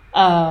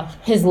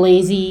his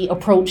lazy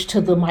approach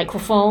to the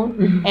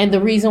microphone. And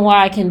the reason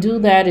why I can do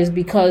that is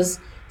because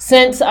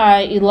since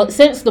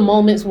the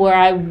moments where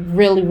I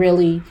really,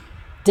 really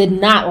did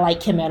not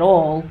like him at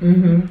all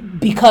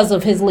because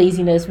of his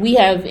laziness, we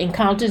have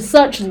encountered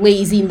such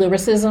lazy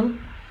lyricism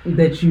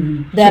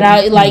that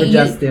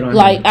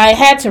I I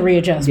had to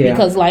readjust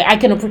because like I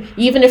can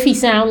even if he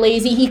sound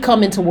lazy, he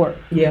coming to work.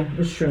 Yeah,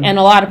 that's true. And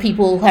a lot of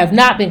people have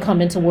not been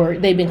coming to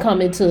work. They've been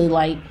coming to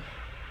like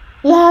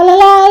la la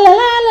la la la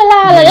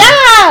la la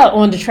la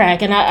on the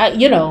track, and I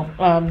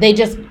they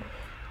just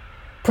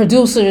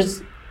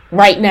producers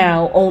right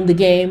now own the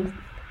game.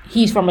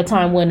 He's from a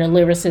time when the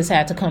lyricist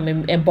had to come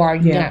and bar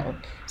you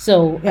down.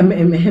 So and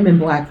him and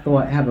Black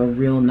Thought have a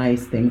real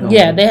nice thing going.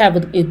 Yeah, they have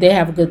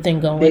a good thing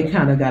going. They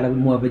kind of got a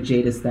more of a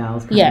Jada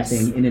Styles kind of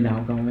thing, in and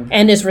out going.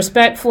 And it's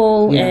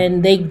respectful,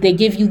 and they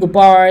give you the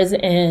bars,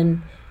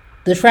 and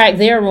the track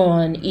they're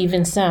on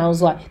even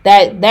sounds like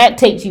that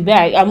takes you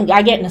back.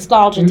 I get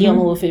nostalgia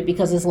dealing with it,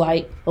 because it's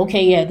like,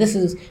 okay, yeah, this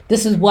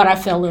is what I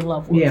fell in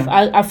love with.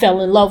 Yeah. I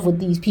fell in love with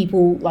these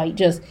people, like,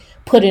 just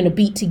putting a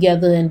beat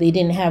together, and they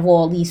didn't have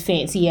all these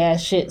fancy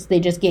ass shits. They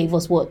just gave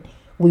us what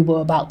we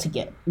were about to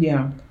get.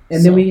 Yeah.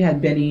 And then we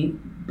had Benny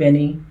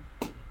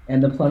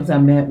and the Plugs I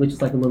Met, which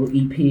is like a little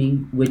EP,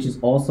 which is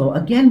also,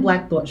 again,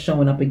 Black Thought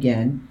showing up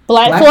again.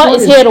 Black Thought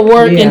is here to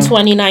work in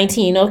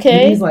 2019,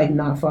 okay? He's like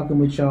not fucking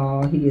with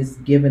y'all. He is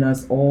giving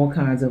us all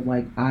kinds of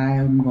like,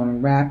 I'm going to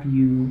rap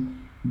you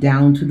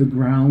down to the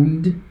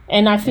ground.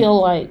 And I feel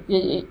like,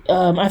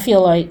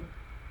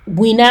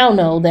 we now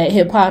know that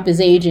hip hop is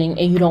aging,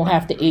 and you don't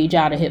have to age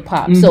out of hip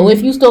hop. So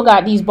if you still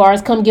got these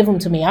bars, come give them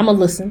to me. I'm going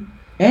to listen.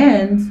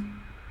 And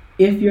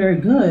if you're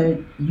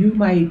good, you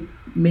might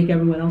make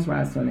everyone else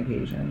rise to an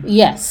occasion.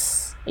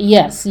 Yes.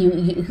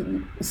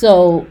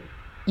 So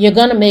you're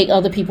gonna make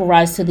other people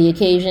rise to the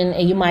occasion,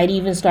 and you might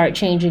even start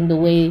changing the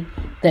way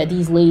that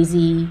these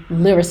lazy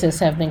lyricists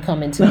have been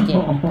coming to the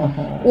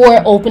game,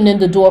 or opening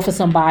the door for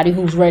somebody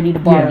who's ready to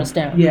bar us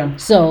down. Yeah.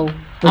 So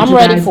but I'm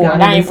ready for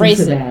it. I embrace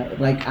it. That.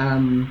 Like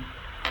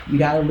you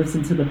gotta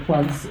listen to the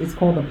Plugs. It's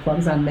called The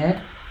Plugs I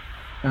Met.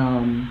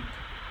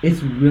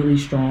 It's really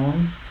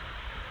strong.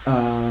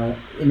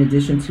 In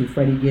addition to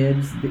Freddie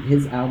Gibbs,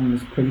 his album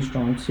is pretty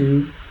strong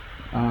too.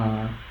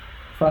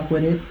 Fuck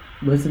with it,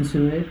 listen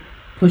to it.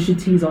 Pusha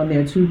T's on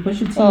there too.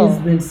 Pusha T has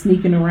been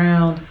sneaking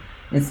around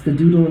and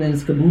skadoodling and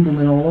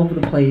skaboodling all over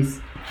the place.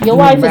 Your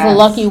wife is a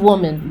lucky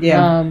woman.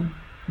 Yeah.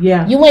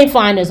 You ain't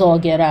fine as all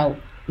get out.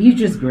 He's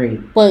just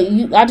great. But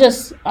you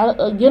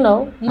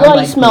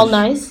smell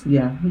nice.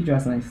 Yeah, he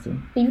dressed nice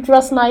too. You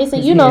dress nice,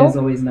 and his hair is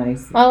always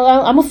nice.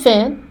 I'm a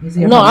fan.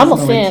 No, I'm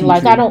a fan.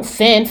 Like, I don't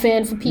fan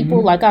for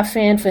people. Like, I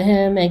fan for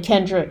him and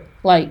Kendrick.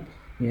 Like,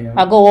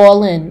 I go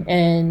all in,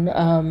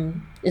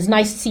 and it's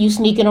nice to see you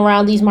sneaking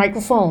around these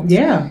microphones.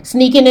 Yeah,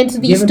 sneaking into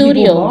these giving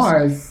studios. People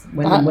bars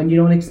when you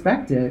don't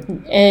expect it.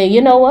 And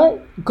you know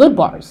what? Good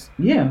bars.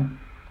 Yeah.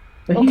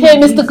 But okay,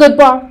 Mr.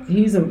 Goodbar.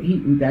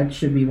 That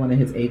should be one of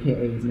his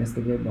AKAs,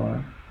 Mr.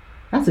 Goodbar.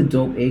 That's a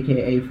dope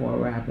AKA for a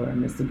rapper,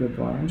 Mr.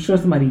 Goodbar. I'm sure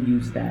somebody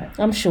used that.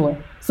 I'm sure.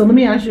 So let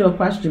me ask you a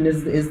question: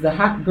 Is the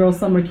Hot Girl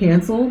Summer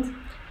canceled?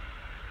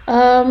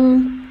 I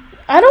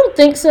don't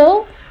think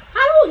so.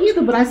 I don't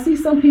either, but I see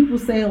some people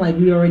saying like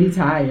we already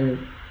tired.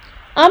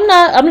 I'm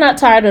not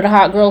tired of the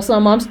Hot Girl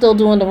Summer. I'm still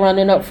doing the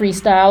running up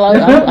freestyle.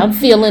 I'm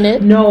feeling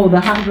it. No, the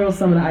Hot Girl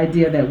Summer, the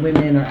idea that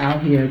women are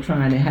out here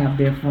trying to have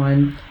their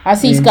fun. I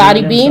see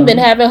Scotty Beam been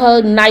having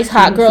her nice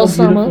Hot Girl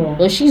Summer.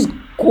 But she's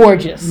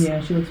gorgeous.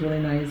 Yeah, she looks really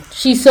nice.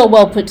 She's so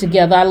well put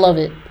together. I love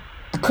it.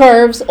 The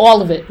curves,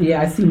 all of it.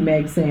 Yeah, I see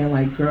Meg saying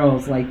like,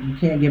 girls, like, you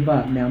can't give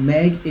up. Now,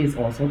 Meg is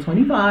also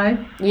 25.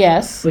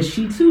 Yes. But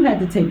she too had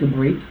to take a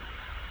break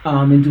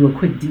and do a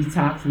quick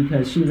detox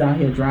because she was out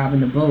here driving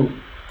the boat.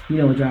 You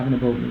know what driving the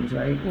boat means,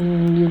 right?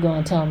 You're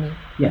gonna tell me.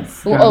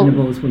 Yes, driving the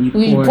boat is when you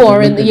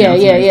pour in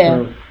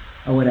the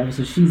or whatever.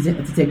 So she's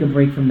had to take a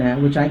break from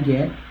that, which I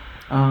get.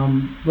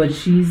 But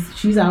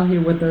she's out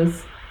here with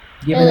us.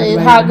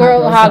 Hot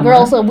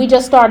girl. So we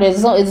just started.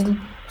 So it's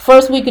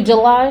first week of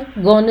July,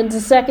 going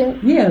into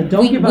second. Yeah,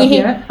 don't give up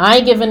yet. I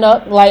ain't giving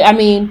up. Like, I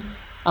mean,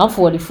 I'm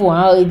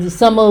 44.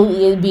 Summer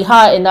it'd be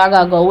hot, and I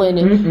gotta go in.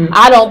 And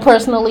I don't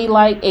personally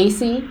like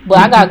AC, but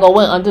I gotta go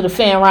in under the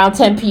fan around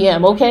 10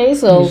 p.m. Okay,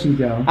 so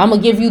I'm gonna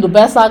give you the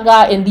best I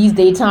got in these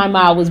daytime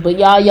hours. But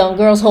y'all young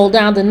girls, hold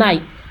down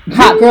tonight.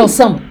 Hot girl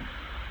summer.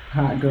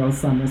 Hot girl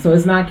summer. So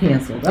it's not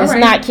canceled. It's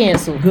not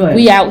canceled. Good.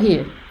 We out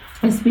here.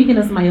 And speaking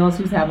of somebody else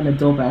who's having a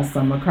dope ass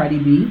summer, Cardi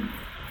B,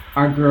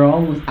 our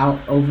girl, was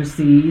out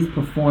overseas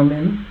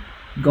performing.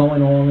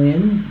 Going all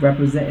in,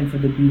 representing for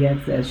the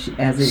BX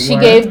as it she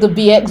gave the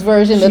BX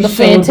version of the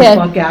Fantasia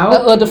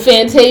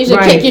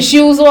right. Kick your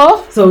shoes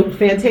off. So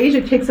Fantasia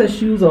kicks her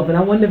shoes off, and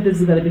I wonder if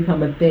this is going to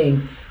become a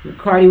thing.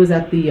 Cardi was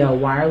at the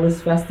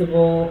Wireless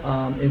Festival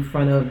in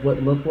front of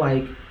what looked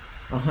like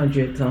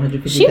 100 to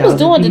 150,000 She was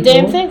doing people.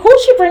 The damn thing. Who'd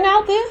she bring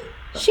out there?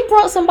 She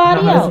brought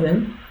somebody her out.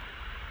 Husband.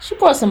 She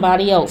brought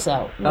somebody else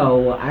out. Oh,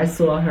 well, I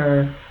saw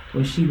her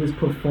when she was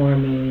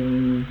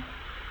performing.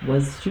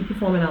 Was she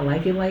performing I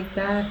Like It Like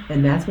That?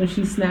 And that's when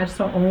she snatched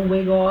her own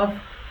wig off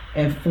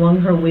and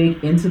flung her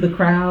wig into the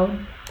crowd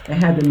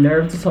and had the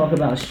nerve to talk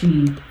about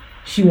she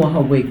want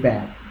her wig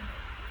back.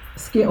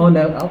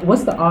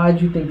 What's the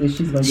odds you think that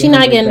she's going to get? She's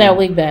not getting that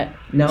wig back.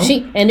 No?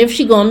 And if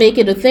she going to make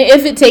it a thing,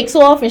 if it takes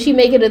off and she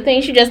make it a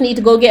thing, she just need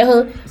to go get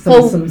her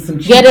some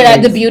get it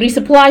at the beauty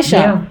supply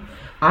shop. Yeah.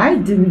 I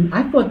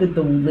thought that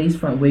the lace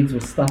front wigs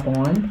were stuck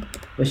on,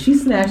 but she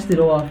snatched it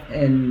off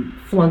and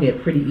flung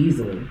it pretty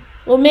easily.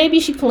 Well, maybe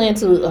she planned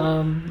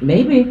to.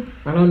 Maybe.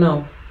 I don't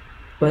know.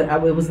 But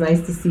it was nice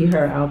to see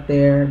her out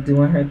there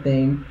doing her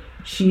thing.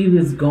 She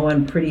was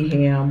going pretty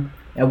ham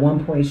At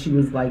one point, she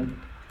was like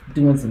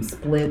doing some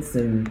splits,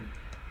 and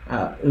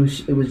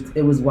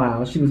it was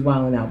wild. She was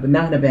wilding out, but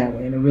not in a bad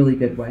way, in a really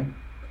good way.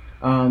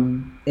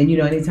 And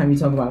anytime you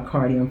talk about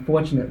Cardi,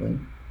 unfortunately,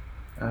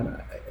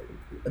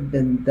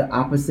 then the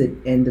opposite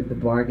end of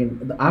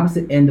the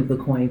opposite end of the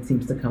coin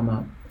seems to come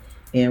up.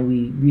 And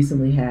we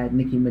recently had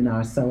Nicki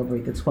Minaj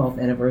celebrate the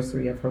 12th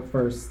anniversary of her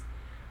first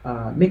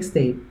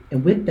mixtape,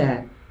 and with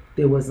that,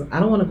 there was, I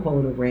don't want to call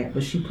it a rant,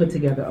 but she put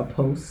together a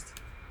post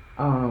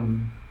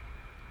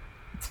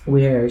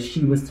where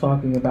she was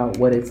talking about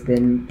what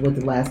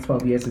the last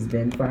 12 years has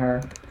been for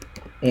her,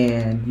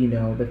 and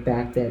the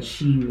fact that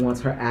she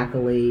wants her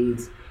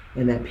accolades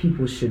and that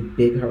people should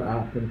big her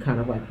up and kind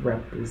of like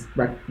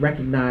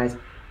recognize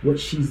what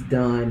she's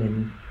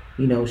done.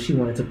 And she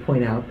wanted to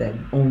point out that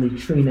only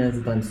Trina has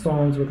done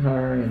songs with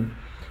her, and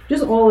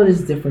just all of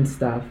this different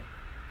stuff.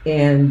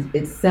 And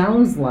it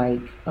sounds like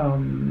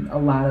a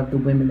lot of the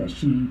women that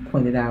she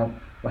pointed out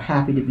were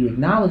happy to be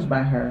acknowledged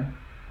by her,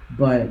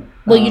 but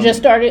you just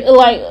started,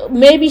 like,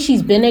 maybe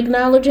she's been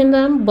acknowledging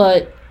them,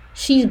 but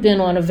she's been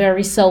on a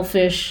very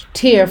selfish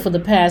tear for the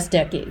past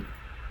decade.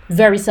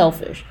 Very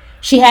selfish.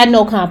 She had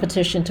no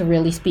competition to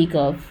really speak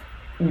of,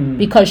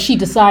 because she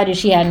decided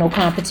she had no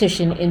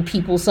competition in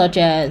people such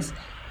as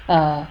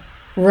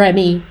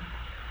Remy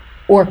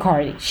or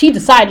Cardi. She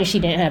decided she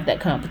didn't have that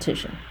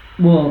competition.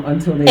 Well,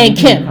 until they became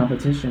Kim.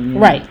 Competition. Yeah.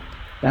 Right.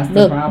 That's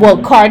the problem.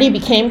 Well, Cardi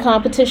became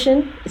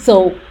competition.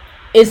 So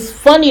it's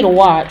funny to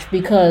watch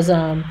because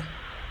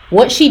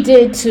what she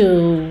did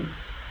to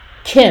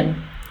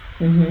Kim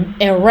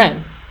and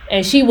Rem,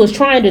 and she was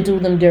trying to do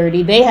them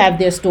dirty. They have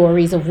their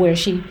stories of where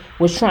she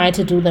was trying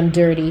to do them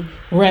dirty.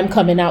 Rem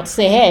coming out to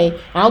say, hey,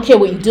 I don't care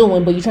what you're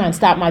doing, but you're trying to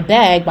stop my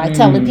bag by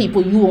telling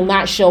people you will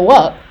not show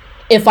up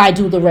if I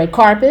do the red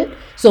carpet.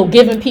 So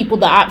giving people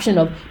the option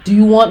of, do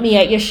you want me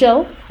at your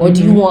show, or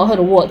do you want her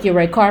to walk your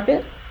red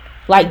carpet?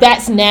 Like,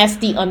 that's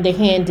nasty,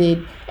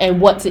 underhanded, and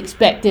what's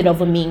expected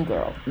of a mean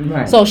girl.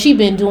 Right. So she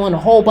been doing a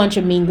whole bunch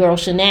of mean girl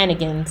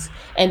shenanigans,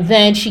 and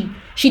then she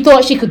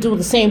thought she could do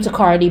the same to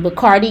Cardi, but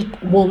Cardi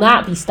will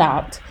not be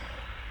stopped.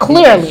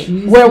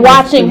 Clearly, we're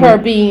watching her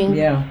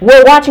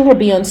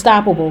be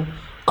unstoppable.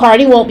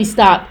 Cardi won't be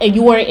stopped, and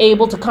you weren't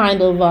able to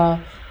kind of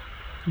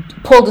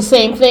pull the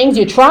same things.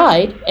 You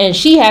tried, and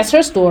she has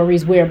her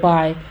stories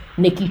whereby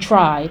Nicki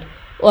tried.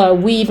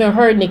 We even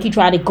heard Nicki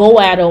try to go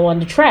at her on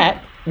the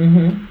track. It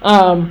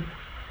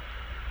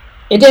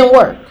didn't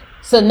work.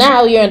 So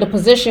now you're in the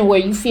position where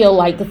you feel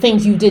like the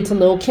things you did to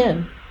Lil'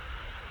 Kim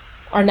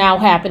are now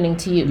happening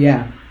to you.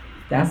 Yeah,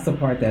 that's the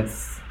part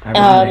that's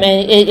ironic.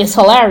 And it's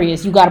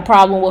hilarious. You got a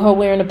problem with her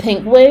wearing a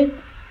pink wig?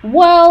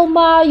 Well,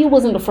 Ma, you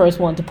wasn't the first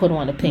one to put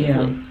on a pink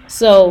wig.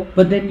 So,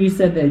 but then you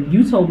said that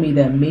you told me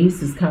that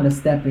Mace is kind of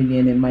stepping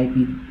in and might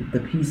be the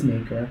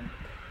peacemaker.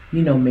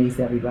 You know Mace,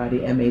 everybody,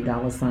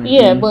 $MA$.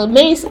 Yeah, but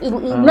Mace,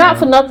 not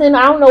for nothing.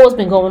 I don't know what's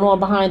been going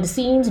on behind the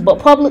scenes, but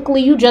publicly,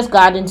 you just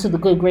got into the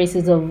good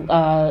graces of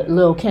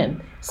Lil'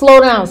 Kim. Slow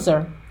down,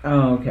 sir.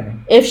 Oh, okay.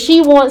 If she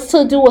wants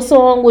to do a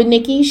song with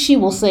Nicki, she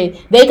will say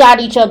they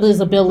got each other's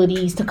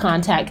abilities to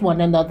contact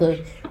one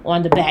another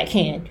on the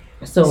backhand.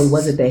 So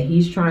was it that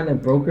he's trying to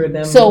broker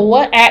them? So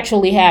what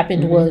actually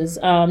happened was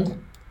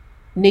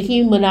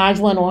Nicki Minaj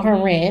went on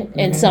her rant,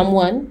 and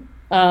someone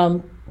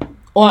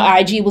on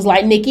IG was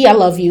like, Nicki, I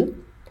love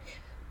you,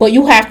 but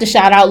you have to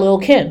shout out Lil'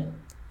 Kim.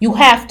 You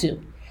have to.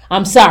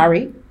 I'm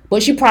sorry,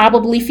 but she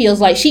probably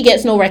feels like she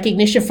gets no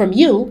recognition from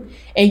you,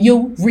 and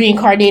you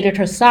reincarnated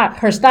her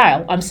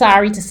style. I'm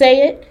sorry to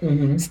say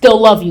it.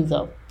 Still love you,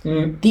 though.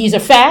 These are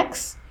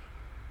facts.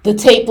 The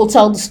tape will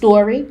tell the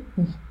story.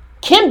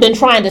 Kim been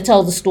trying to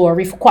tell the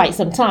story for quite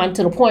some time,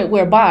 to the point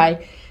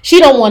whereby she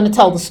don't want to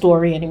tell the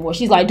story anymore.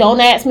 She's like, don't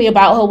ask me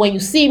about her when you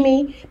see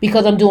me,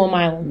 because I'm doing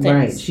my own things.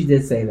 Right, she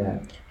did say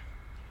that.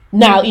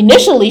 Now,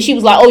 initially, she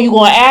was like, oh, you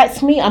going to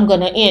ask me? I'm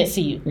going to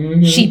answer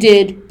you. She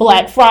did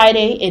Black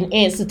Friday in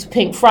answer to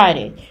Pink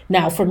Friday.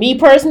 Now, for me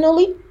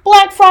personally,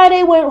 Black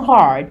Friday went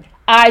hard.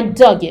 I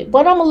dug it,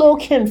 but I'm a Lil'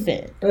 Kim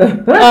fan.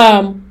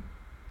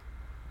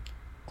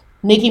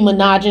 Nicki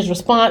Minaj's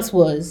response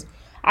was,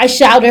 I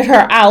shouted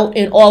her out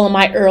in all of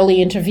my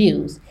early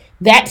interviews.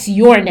 That's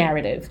your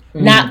narrative,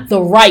 not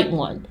the right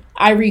one.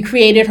 I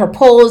recreated her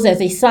pose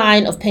as a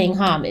sign of paying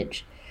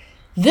homage.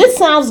 This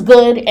sounds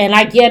good, and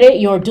I get it.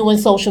 You're doing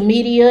social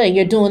media, and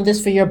you're doing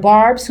this for your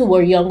barbs who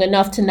were young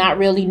enough to not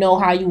really know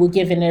how you were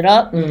giving it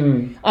up.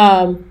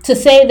 To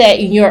say that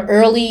in your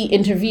early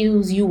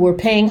interviews you were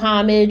paying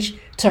homage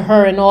to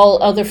her and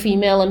all other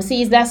female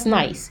MCs, that's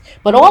nice.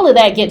 But all of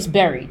that gets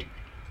buried.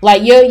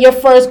 Like, your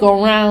first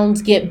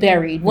go-rounds get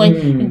buried.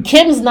 When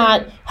Kim's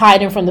not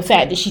hiding from the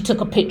fact that she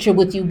took a picture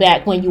with you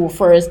back when you were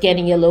first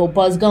getting your little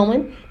buzz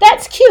going.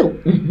 That's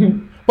cute.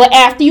 But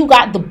after you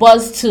got the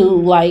buzz to,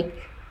 like,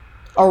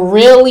 a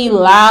really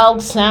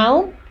loud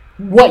sound,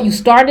 what you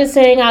started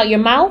saying out your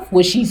mouth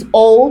was she's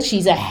old,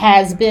 she's a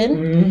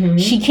has-been,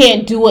 she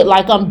can't do it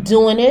like I'm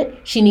doing it,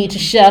 she needs to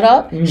shut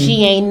up,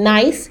 she ain't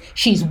nice,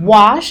 she's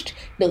washed.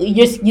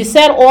 You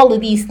said all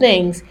of these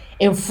things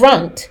in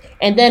front,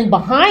 and then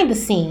behind the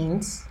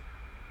scenes,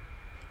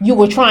 you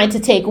were trying to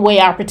take away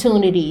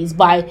opportunities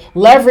by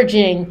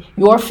leveraging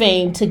your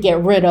fame to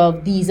get rid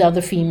of these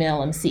other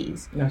female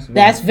MCs.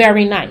 That's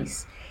very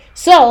nice.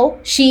 So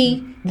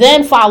she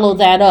then followed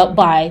that up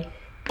by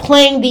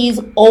playing these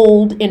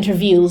old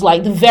interviews,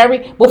 like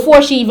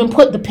before she even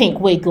put the pink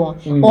wig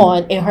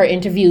on in her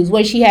interviews,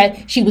 where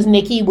she was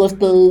Nikki with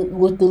the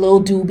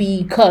little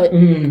doobie cut.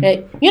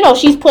 And,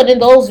 she's putting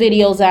those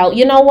videos out.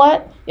 You know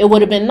what? It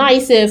would have been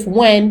nice if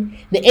when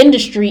the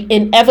industry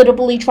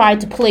inevitably tried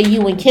to play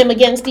you and Kim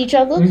against each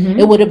other,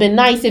 it would have been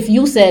nice if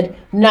you said,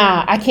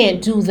 nah, I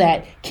can't do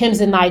that.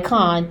 Kim's an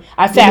icon.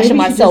 I fashion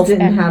myself. She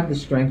didn't have the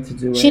strength to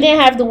do it. She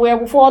didn't have the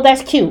wherewithal.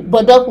 That's cute.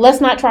 But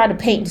let's not try to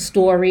paint the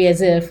story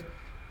as if,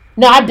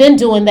 no, I've been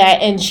doing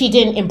that and she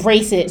didn't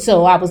embrace it.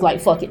 So I was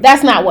like, fuck it.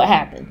 That's not what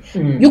happened.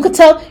 You could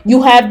tell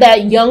you have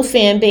that young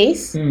fan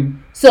base.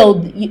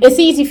 So it's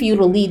easy for you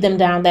to lead them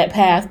down that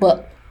path.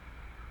 But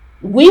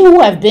we who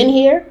have been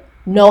here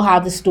know how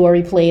the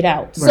story played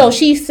out. Right. So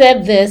she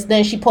said this,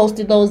 then she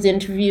posted those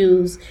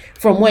interviews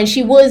from when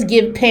she was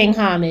paying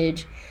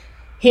homage.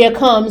 Here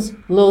comes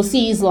Lil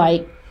C's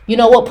like, you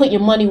know what, put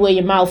your money where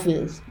your mouth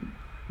is.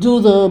 Do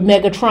the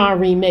Megatron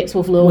remix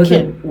with Lil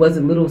Kim. Was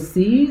it Lil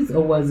C's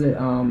or was it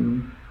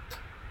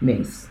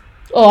Mace?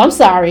 Oh, I'm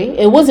sorry.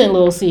 It wasn't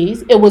Lil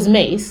C's. It was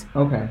Mace.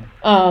 Okay.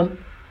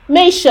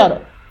 Mace, shut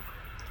up.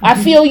 I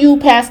feel you,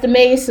 Pastor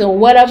Mace, or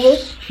whatever.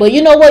 But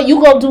you know what?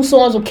 You go do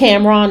songs with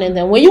Cameron and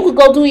them. When you could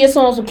go do your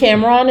songs with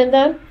Cameron and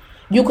them,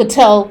 you could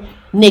tell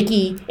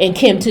Nicki and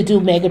Kim to do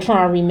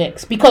Megatron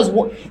remix. Because,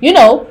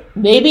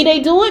 maybe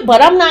they do it,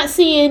 but I'm not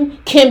seeing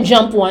Kim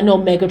jump on no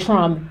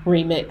Megatron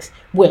remix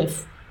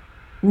with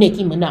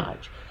Nicki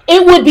Minaj.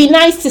 It would be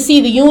nice to see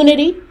the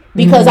unity,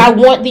 because I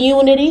want the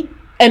unity.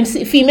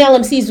 Female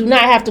MCs do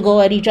not have to go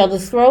at each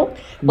other's throat.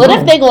 But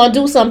if they're going to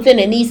do something,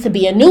 it needs to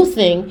be a new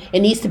thing.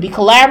 It needs to be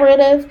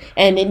collaborative.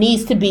 And it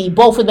needs to be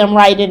both of them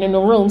writing in the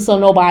room so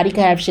nobody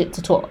can have shit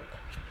to talk.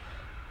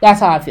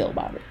 That's how I feel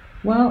about it.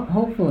 Well,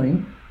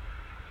 hopefully,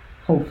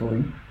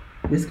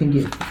 this can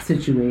get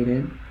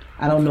situated.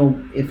 I don't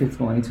know if it's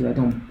going to.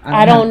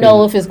 I don't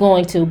know if it's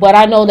going to. But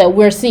I know that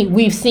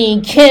we've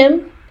seen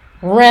Kim,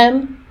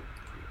 Rem,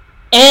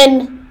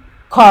 and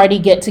Cardi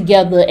get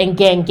together and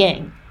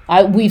gang.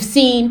 We've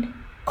seen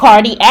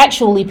Cardi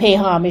actually pay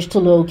homage to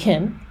Lil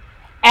Kim,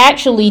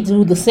 actually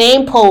do the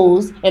same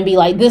pose and be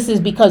like, this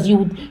is because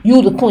you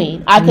the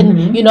queen. I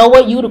can, you know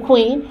what, you the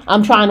queen.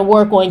 I'm trying to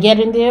work on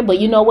getting there, but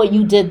you know what,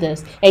 you did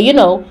this.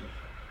 And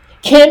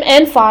Kim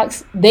and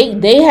Fox,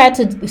 they had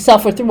to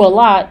suffer through a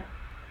lot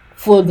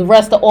for the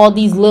rest of all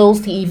these Lils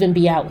to even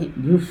be out here.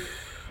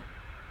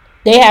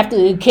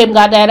 Kim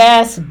got that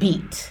ass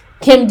beat.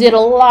 Kim did a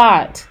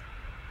lot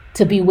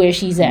to be where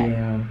she's at.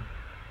 Yeah.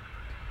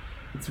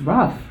 It's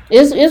rough.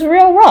 It's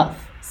real rough.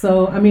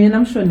 So, and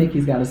I'm sure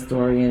Nicki's got a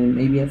story, and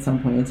maybe at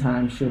some point in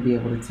time she'll be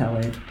able to tell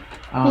it.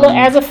 Look,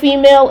 as a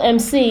female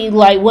MC,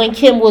 like when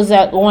Kim was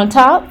on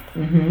top,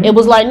 it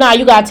was like, nah,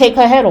 you gotta take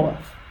her head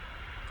off.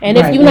 And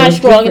if you're not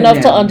strong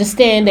enough to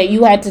understand that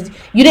you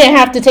didn't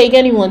have to take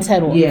anyone's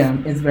head off. Yeah,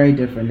 it's very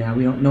different now.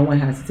 No one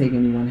has to take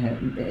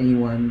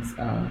anyone's.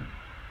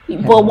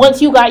 But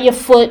once you got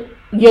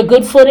your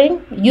good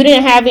footing, you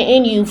didn't have it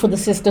in you for the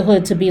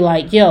sisterhood to be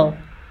like, yo,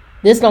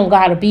 this don't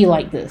gotta be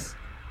like this.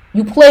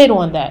 You played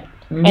on that.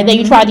 And then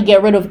you tried to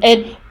get rid of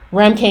Ed.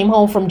 Rem came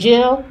home from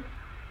jail.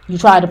 You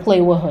tried to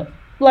play with her.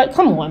 Like,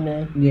 come on,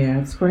 man. Yeah,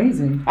 it's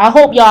crazy. I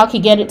hope y'all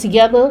can get it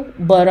together.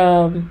 But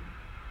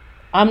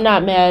I'm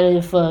not mad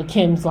if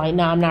Kim's like,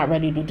 nah, I'm not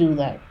ready to do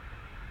that.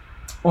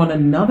 On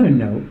another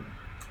note,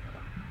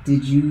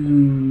 did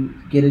you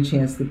get a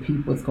chance to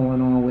peep what's going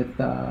on with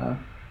The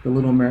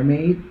Little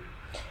Mermaid?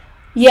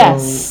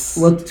 Yes.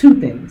 So, two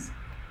things.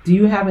 Do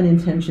you have any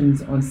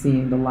intentions on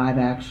seeing the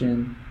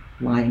live-action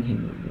Lion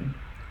King movie?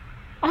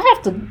 I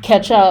have to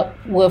catch up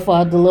with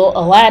the little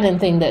Aladdin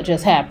thing that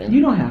just happened.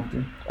 You don't have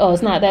to. Oh,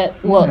 it's not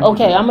that. Well,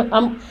 okay.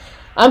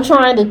 I'm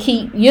trying to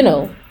keep.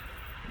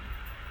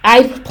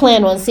 I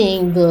plan on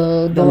seeing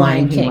the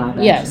Lion King.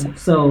 Live yes.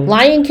 So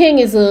Lion King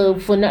is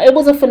it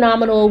was a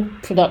phenomenal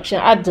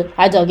production. I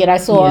dug it. I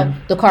saw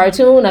the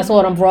cartoon. I saw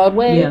it on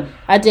Broadway. Yeah.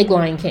 I dig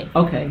Lion King.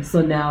 Okay,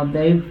 so now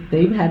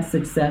they've had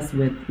success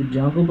with The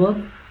Jungle Book,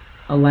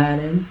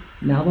 Aladdin,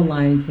 now The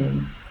Lion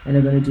King, and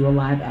they're going to do a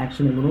live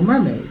action of Little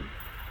Mermaid.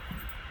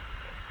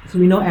 So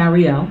we know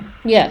Ariel.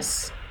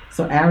 Yes.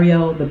 So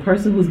Ariel, the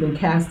person who's been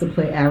cast to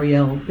play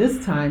Ariel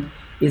this time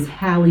is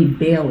Halle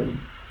Bailey,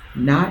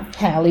 not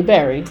Halle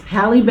Berry.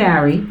 Halle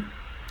Berry.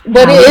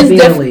 But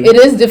it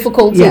is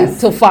difficult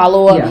to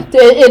follow up.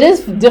 Yeah. It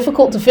is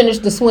difficult to finish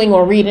the swing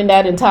or reading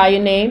that entire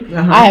name.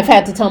 I have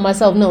had to tell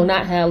myself, no,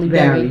 not Halle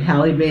Berry.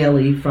 Halle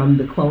Bailey from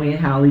the Chloe and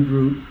Halle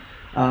group.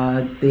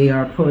 They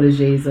are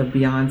proteges of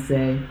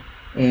Beyonce,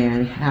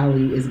 and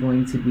Halle is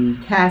going to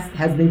be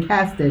has been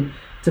casted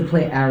to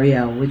play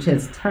Ariel, which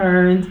has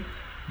turned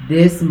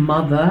this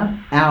mother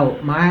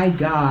out. My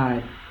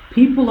God,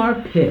 people are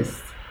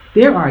pissed.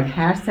 There are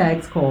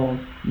hashtags called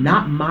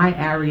Not My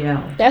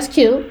Ariel. That's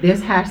cute. There's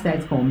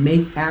hashtags called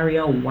Make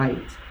Ariel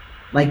White.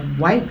 Like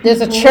white people.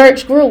 There's a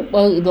church group,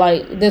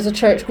 there's a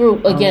church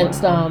group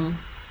against, wow.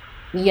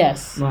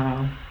 yes.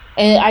 Wow.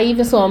 And I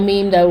even saw a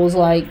meme that was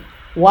like,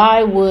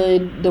 why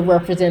would the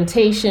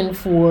representation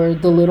for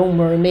the Little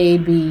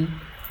Mermaid be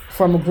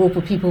from a group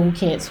of people who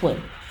can't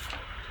swim?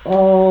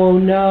 Oh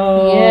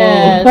no.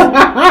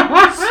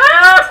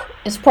 Yes.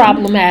 It's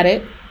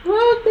problematic.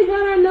 Well, they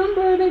got our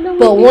number. They know.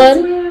 But we one,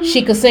 swim.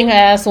 she could sing her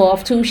ass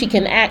off. 2, she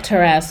can act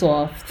her ass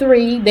off.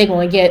 3, they're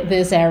gonna get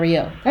this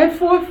Ariel. And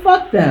 4,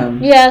 fuck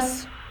them.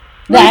 Yes,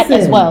 that as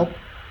Listen, well.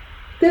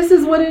 This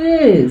is what it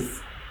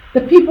is.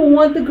 The people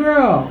want the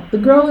girl. The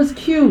girl is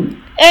cute.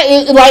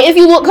 Like if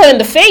you look her in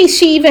the face,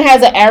 she even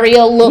has an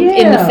Ariel look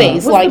in the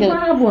face. What's Like the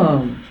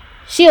problem?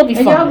 She'll be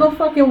And fine. y'all go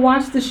fucking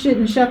watch the shit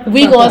and shut the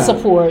We fuck gonna up.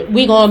 support.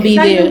 We gonna be It's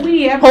not there. even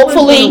we, everyone's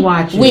Hopefully, gonna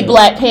watch we it.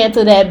 Black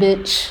Panther that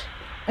bitch.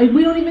 And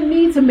we don't even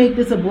need to make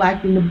this a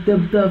black thing.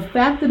 The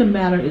fact of the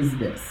matter is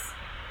this.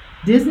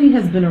 Disney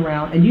has been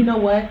around, and you know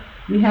what?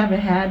 We haven't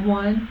had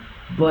one,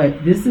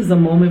 but this is a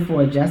moment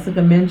for a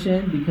Jessica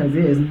mention because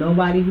there is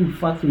nobody who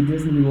fucks with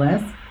Disney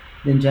less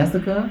than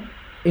Jessica.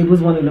 It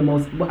was one of the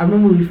most. I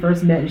remember when we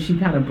first met, and she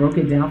kind of broke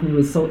it down for me. It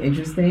was so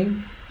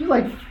interesting. She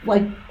was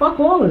like fuck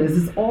all of this.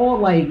 It's all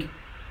like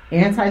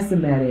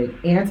anti-Semitic,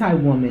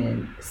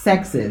 anti-woman,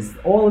 sexist,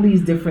 all of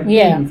these different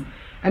things.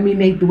 I mean,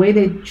 the way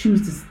they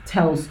choose to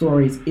tell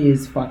stories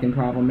is fucking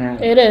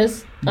problematic. It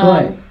is.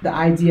 But the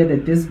idea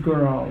that this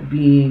girl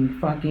being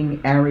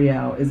fucking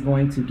Ariel is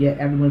going to get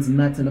everyone's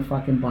nuts in a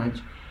fucking bunch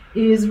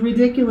is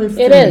ridiculous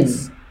to It me.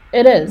 is.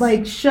 It is.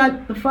 Like,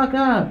 shut the fuck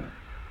up.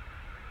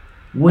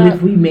 What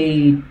if we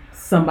made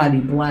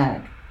somebody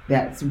black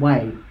that's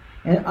white?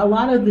 And a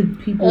lot of the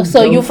people.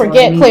 So you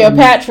forget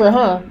Cleopatra,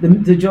 huh?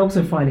 The jokes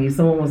are funny.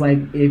 Someone was like,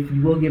 "If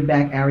we'll give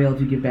back Ariel, if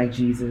you give back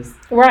Jesus,"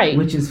 Right?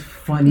 Which is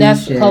funny.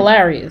 That's shit.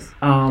 hilarious.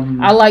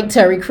 I like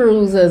Terry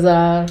Crews as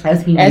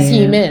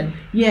He-Man.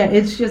 Yeah,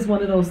 it's just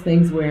one of those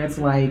things where it's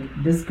like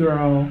this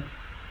girl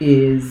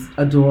is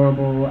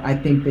adorable. I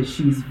think that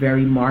she's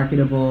very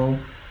marketable,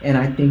 and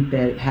I think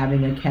that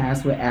having a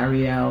cast with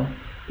Ariel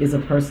is a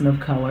person of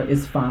color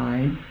is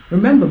fine.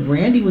 Remember,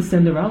 Brandy was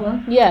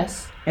Cinderella.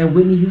 Yes. And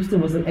Whitney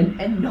Houston was,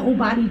 and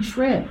nobody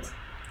tripped.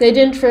 They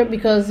didn't trip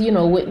because,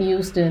 Whitney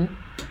Houston.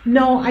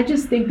 No, I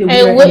just think that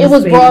it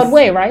was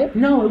Broadway, right?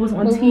 No, it was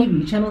on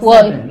TV, Channel 7.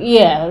 Well,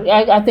 yeah,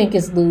 I think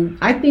it's the.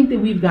 I think that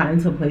we've gotten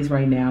to a place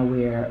right now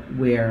where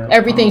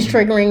everything's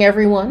triggering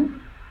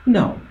everyone.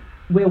 No,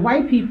 where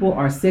white people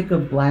are sick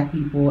of black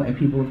people and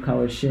people of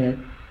color shit,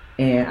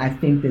 and I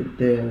think that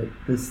the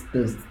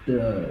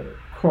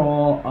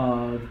crawl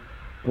of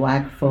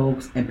black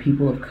folks and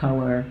people of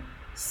color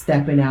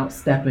stepping up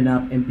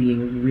and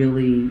being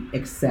really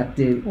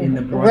accepted in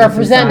the broader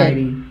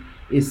society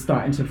is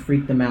starting to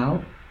freak them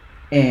out,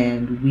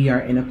 and we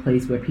are in a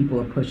place where people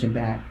are pushing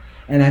back.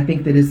 And I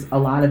think that a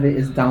lot of it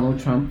is Donald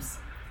Trump's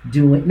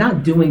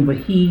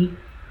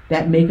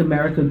that Make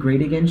America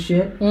Great Again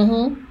shit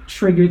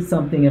triggered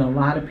something in a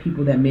lot of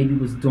people that maybe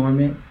was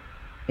dormant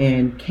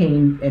and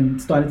came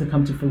and started to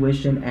come to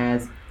fruition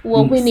as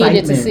we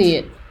needed to see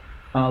it.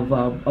 Of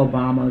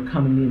Obama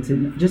coming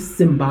into, just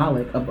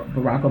symbolic of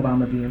Barack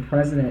Obama being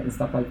president and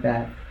stuff like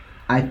that.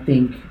 I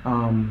think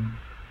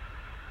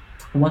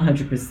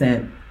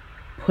 100%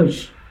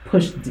 push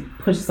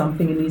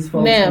something in these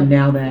folks. Ma'am, and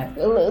now that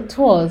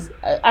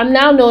I'm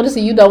now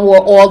noticing you done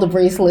wore all the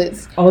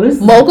bracelets. Oh, this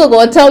Mocha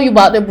gonna tell you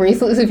about the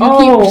bracelets if you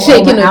keep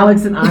shaking them.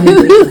 Alex and Ani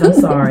bracelets.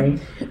 I'm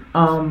sorry.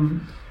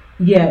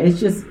 Yeah,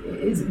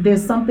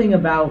 there's something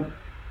about,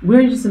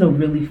 we're just in a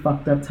really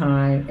fucked up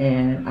time,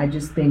 and I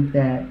just think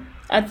that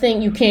I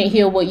think you can't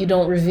heal what you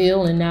don't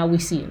reveal, and now we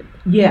see it.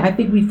 Yeah, I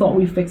think we thought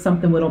we fixed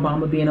something with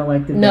Obama being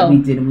elected. No, that we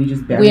didn't. We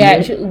just buried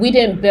it. We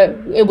didn't.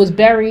 It was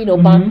buried.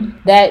 Obama.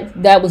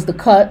 That was the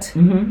cut.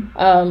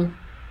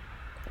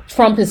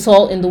 Trump is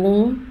salt in the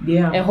wound.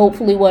 Yeah, and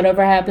hopefully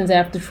whatever happens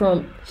after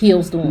Trump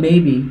heals the wound.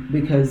 Maybe,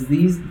 because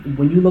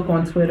when you look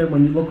on Twitter,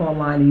 when you look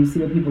online, and you see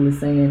what people are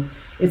saying,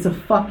 it's a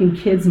fucking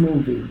kids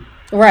movie.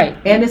 Right.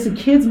 And it's a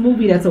kids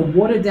movie that's a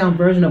watered down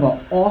version of an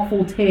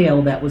awful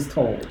tale that was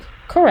told.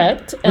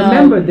 Correct.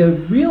 Remember, the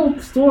real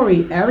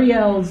story,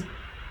 Ariel's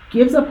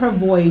gives up her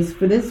voice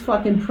for this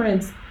fucking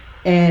prince,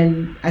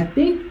 and I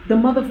think the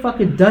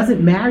motherfucker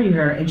doesn't marry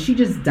her, and she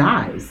just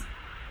dies.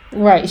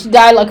 Right. She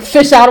died like a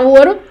fish out of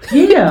water.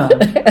 Yeah.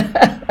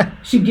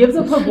 She gives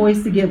up her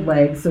voice to get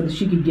legs so that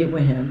she could get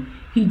with him.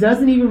 He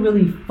doesn't even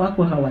really fuck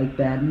with her like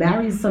that.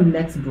 Marries some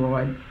next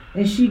broad,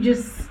 and she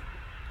just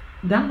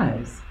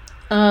dies.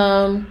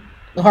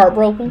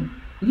 Heartbroken.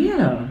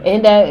 Yeah.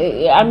 And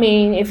I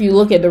mean, if you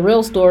look at the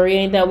real story,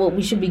 ain't that what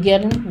we should be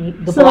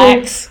getting? The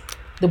blacks,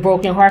 the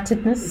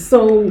brokenheartedness.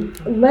 So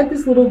let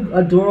this little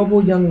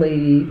adorable young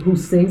lady who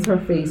sings her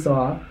face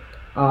off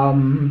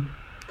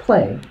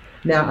play.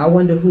 Now, I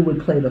wonder who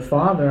would play the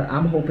father.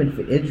 I'm hoping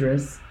for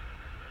Idris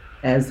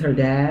as her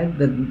dad,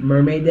 the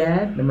mermaid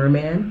dad, the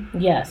merman.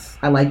 Yes.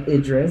 I like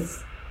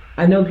Idris.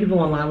 I know people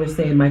online were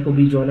saying Michael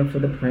B. Jordan for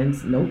the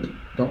prince. Nope,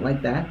 don't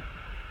like that.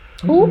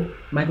 Who?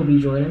 Michael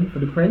B. Jordan for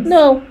the prince?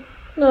 No.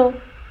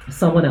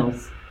 Someone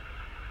else.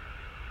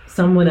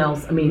 someone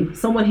else. I mean,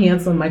 someone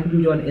handsome. Michael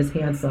B. Jordan is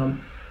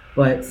handsome,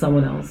 but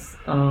someone else.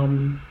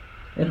 And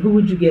who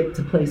would you get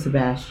to play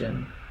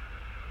Sebastian?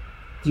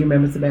 Do you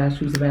remember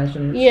Sebastian? Who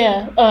Sebastian is?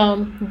 Yeah.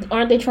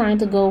 Aren't they trying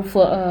to go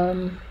for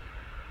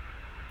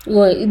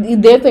Well,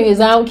 their thing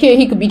is, I don't care.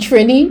 He could be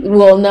Trini.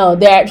 Well, no,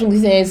 they're actually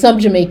saying some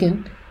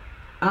Jamaican.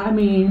 I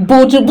mean,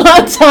 Buju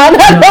Banton.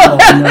 no.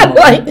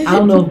 I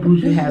don't know if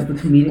Buju has the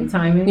comedic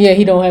timing. Yeah,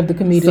 he don't have the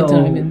comedic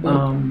timing.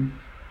 But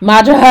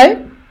Maja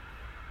Hype.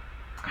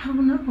 I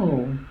don't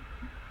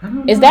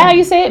know. Is that how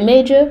you say it?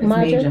 Major? It's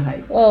Major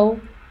Hype. Oh,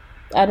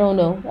 I don't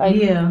know.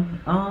 Maybe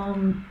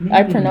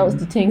I pronounce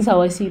the things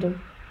how I see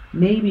them.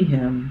 Maybe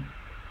him.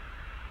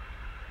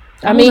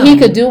 I mean, he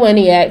could do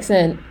any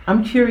accent.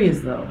 I'm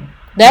curious though.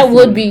 That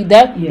would be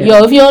that. Yeah.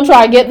 Yo, if you don't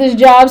try to get this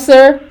job,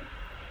 sir,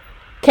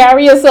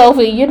 carry yourself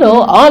in,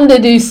 under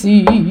the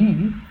sea.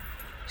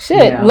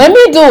 Shit, Yeah. let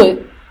me do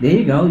it. There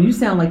you go. You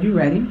sound like you're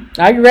ready.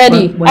 Are you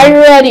ready? When- Are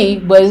you ready?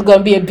 But it's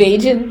gonna be a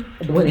Bajan.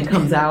 When it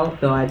comes out,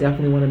 though, I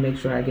definitely want to make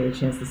sure I get a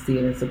chance to see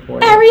it and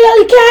support it. Ariel,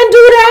 you can't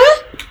do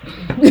that.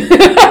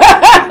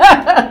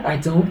 I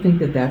don't think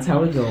that that's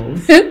how it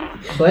goes.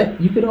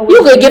 But you could always.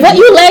 You could give it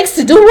your legs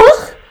to do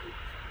what?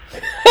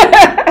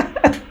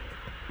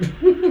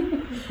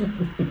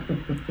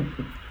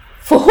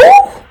 For who?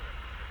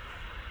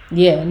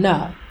 Yeah,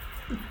 nah.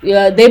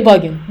 Yeah, they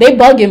bugging. They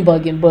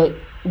bugging, but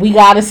we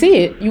gotta see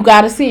it. You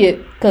gotta see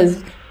it.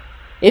 Because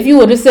if you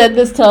would have said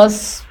this to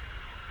us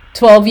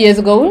 12 years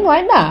ago, we're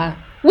like, nah,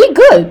 we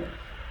good.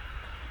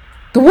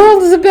 The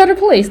world is a better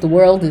place. The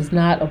world is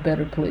not a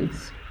better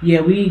place.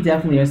 Yeah, we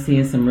definitely are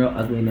seeing some real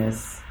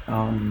ugliness.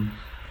 And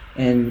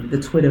the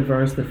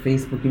Twitterverse, the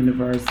Facebook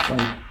universe,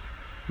 like,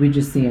 we're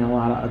just seeing a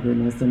lot of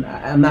ugliness. And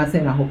I'm not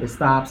saying I hope it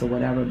stops or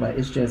whatever, but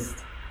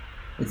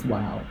it's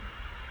wild.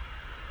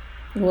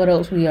 What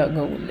else we got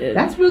going there?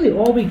 That's really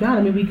all we got.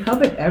 I mean, we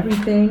covered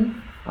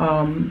everything.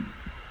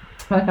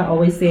 Like I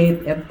always say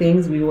at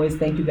things, we always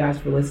thank you guys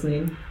for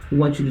listening. We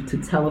want you to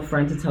tell a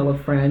friend to tell a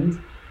friend.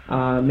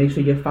 Make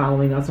sure you're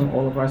following us on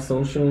all of our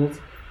socials.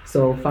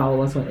 So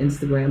follow us on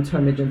Instagram,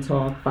 Termagant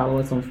Talk. Follow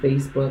us on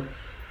Facebook,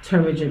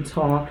 Termagant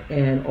Talk,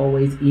 and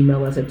always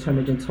email us at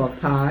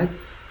termaganttalkpod.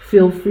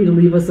 Feel free to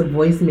leave us a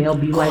voicemail.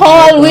 Be like,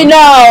 call we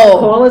know.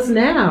 Call us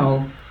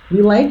now.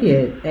 We like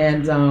it,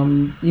 and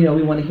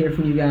we want to hear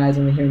from you guys.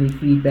 We want to hear any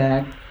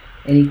feedback,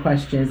 any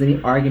questions,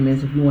 any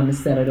arguments. If you want to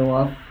set it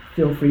off,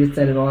 feel free to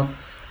set it off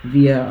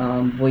via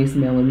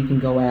voicemail, and we can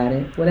go at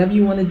it. Whatever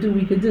you want to do,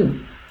 we could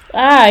do.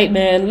 All right,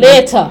 man.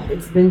 Later.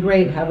 It's been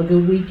great. Have a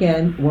good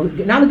weekend. Well,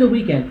 not a good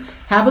weekend.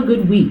 Have a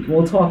good week.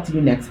 We'll talk to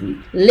you next week.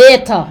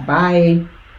 Later. Bye.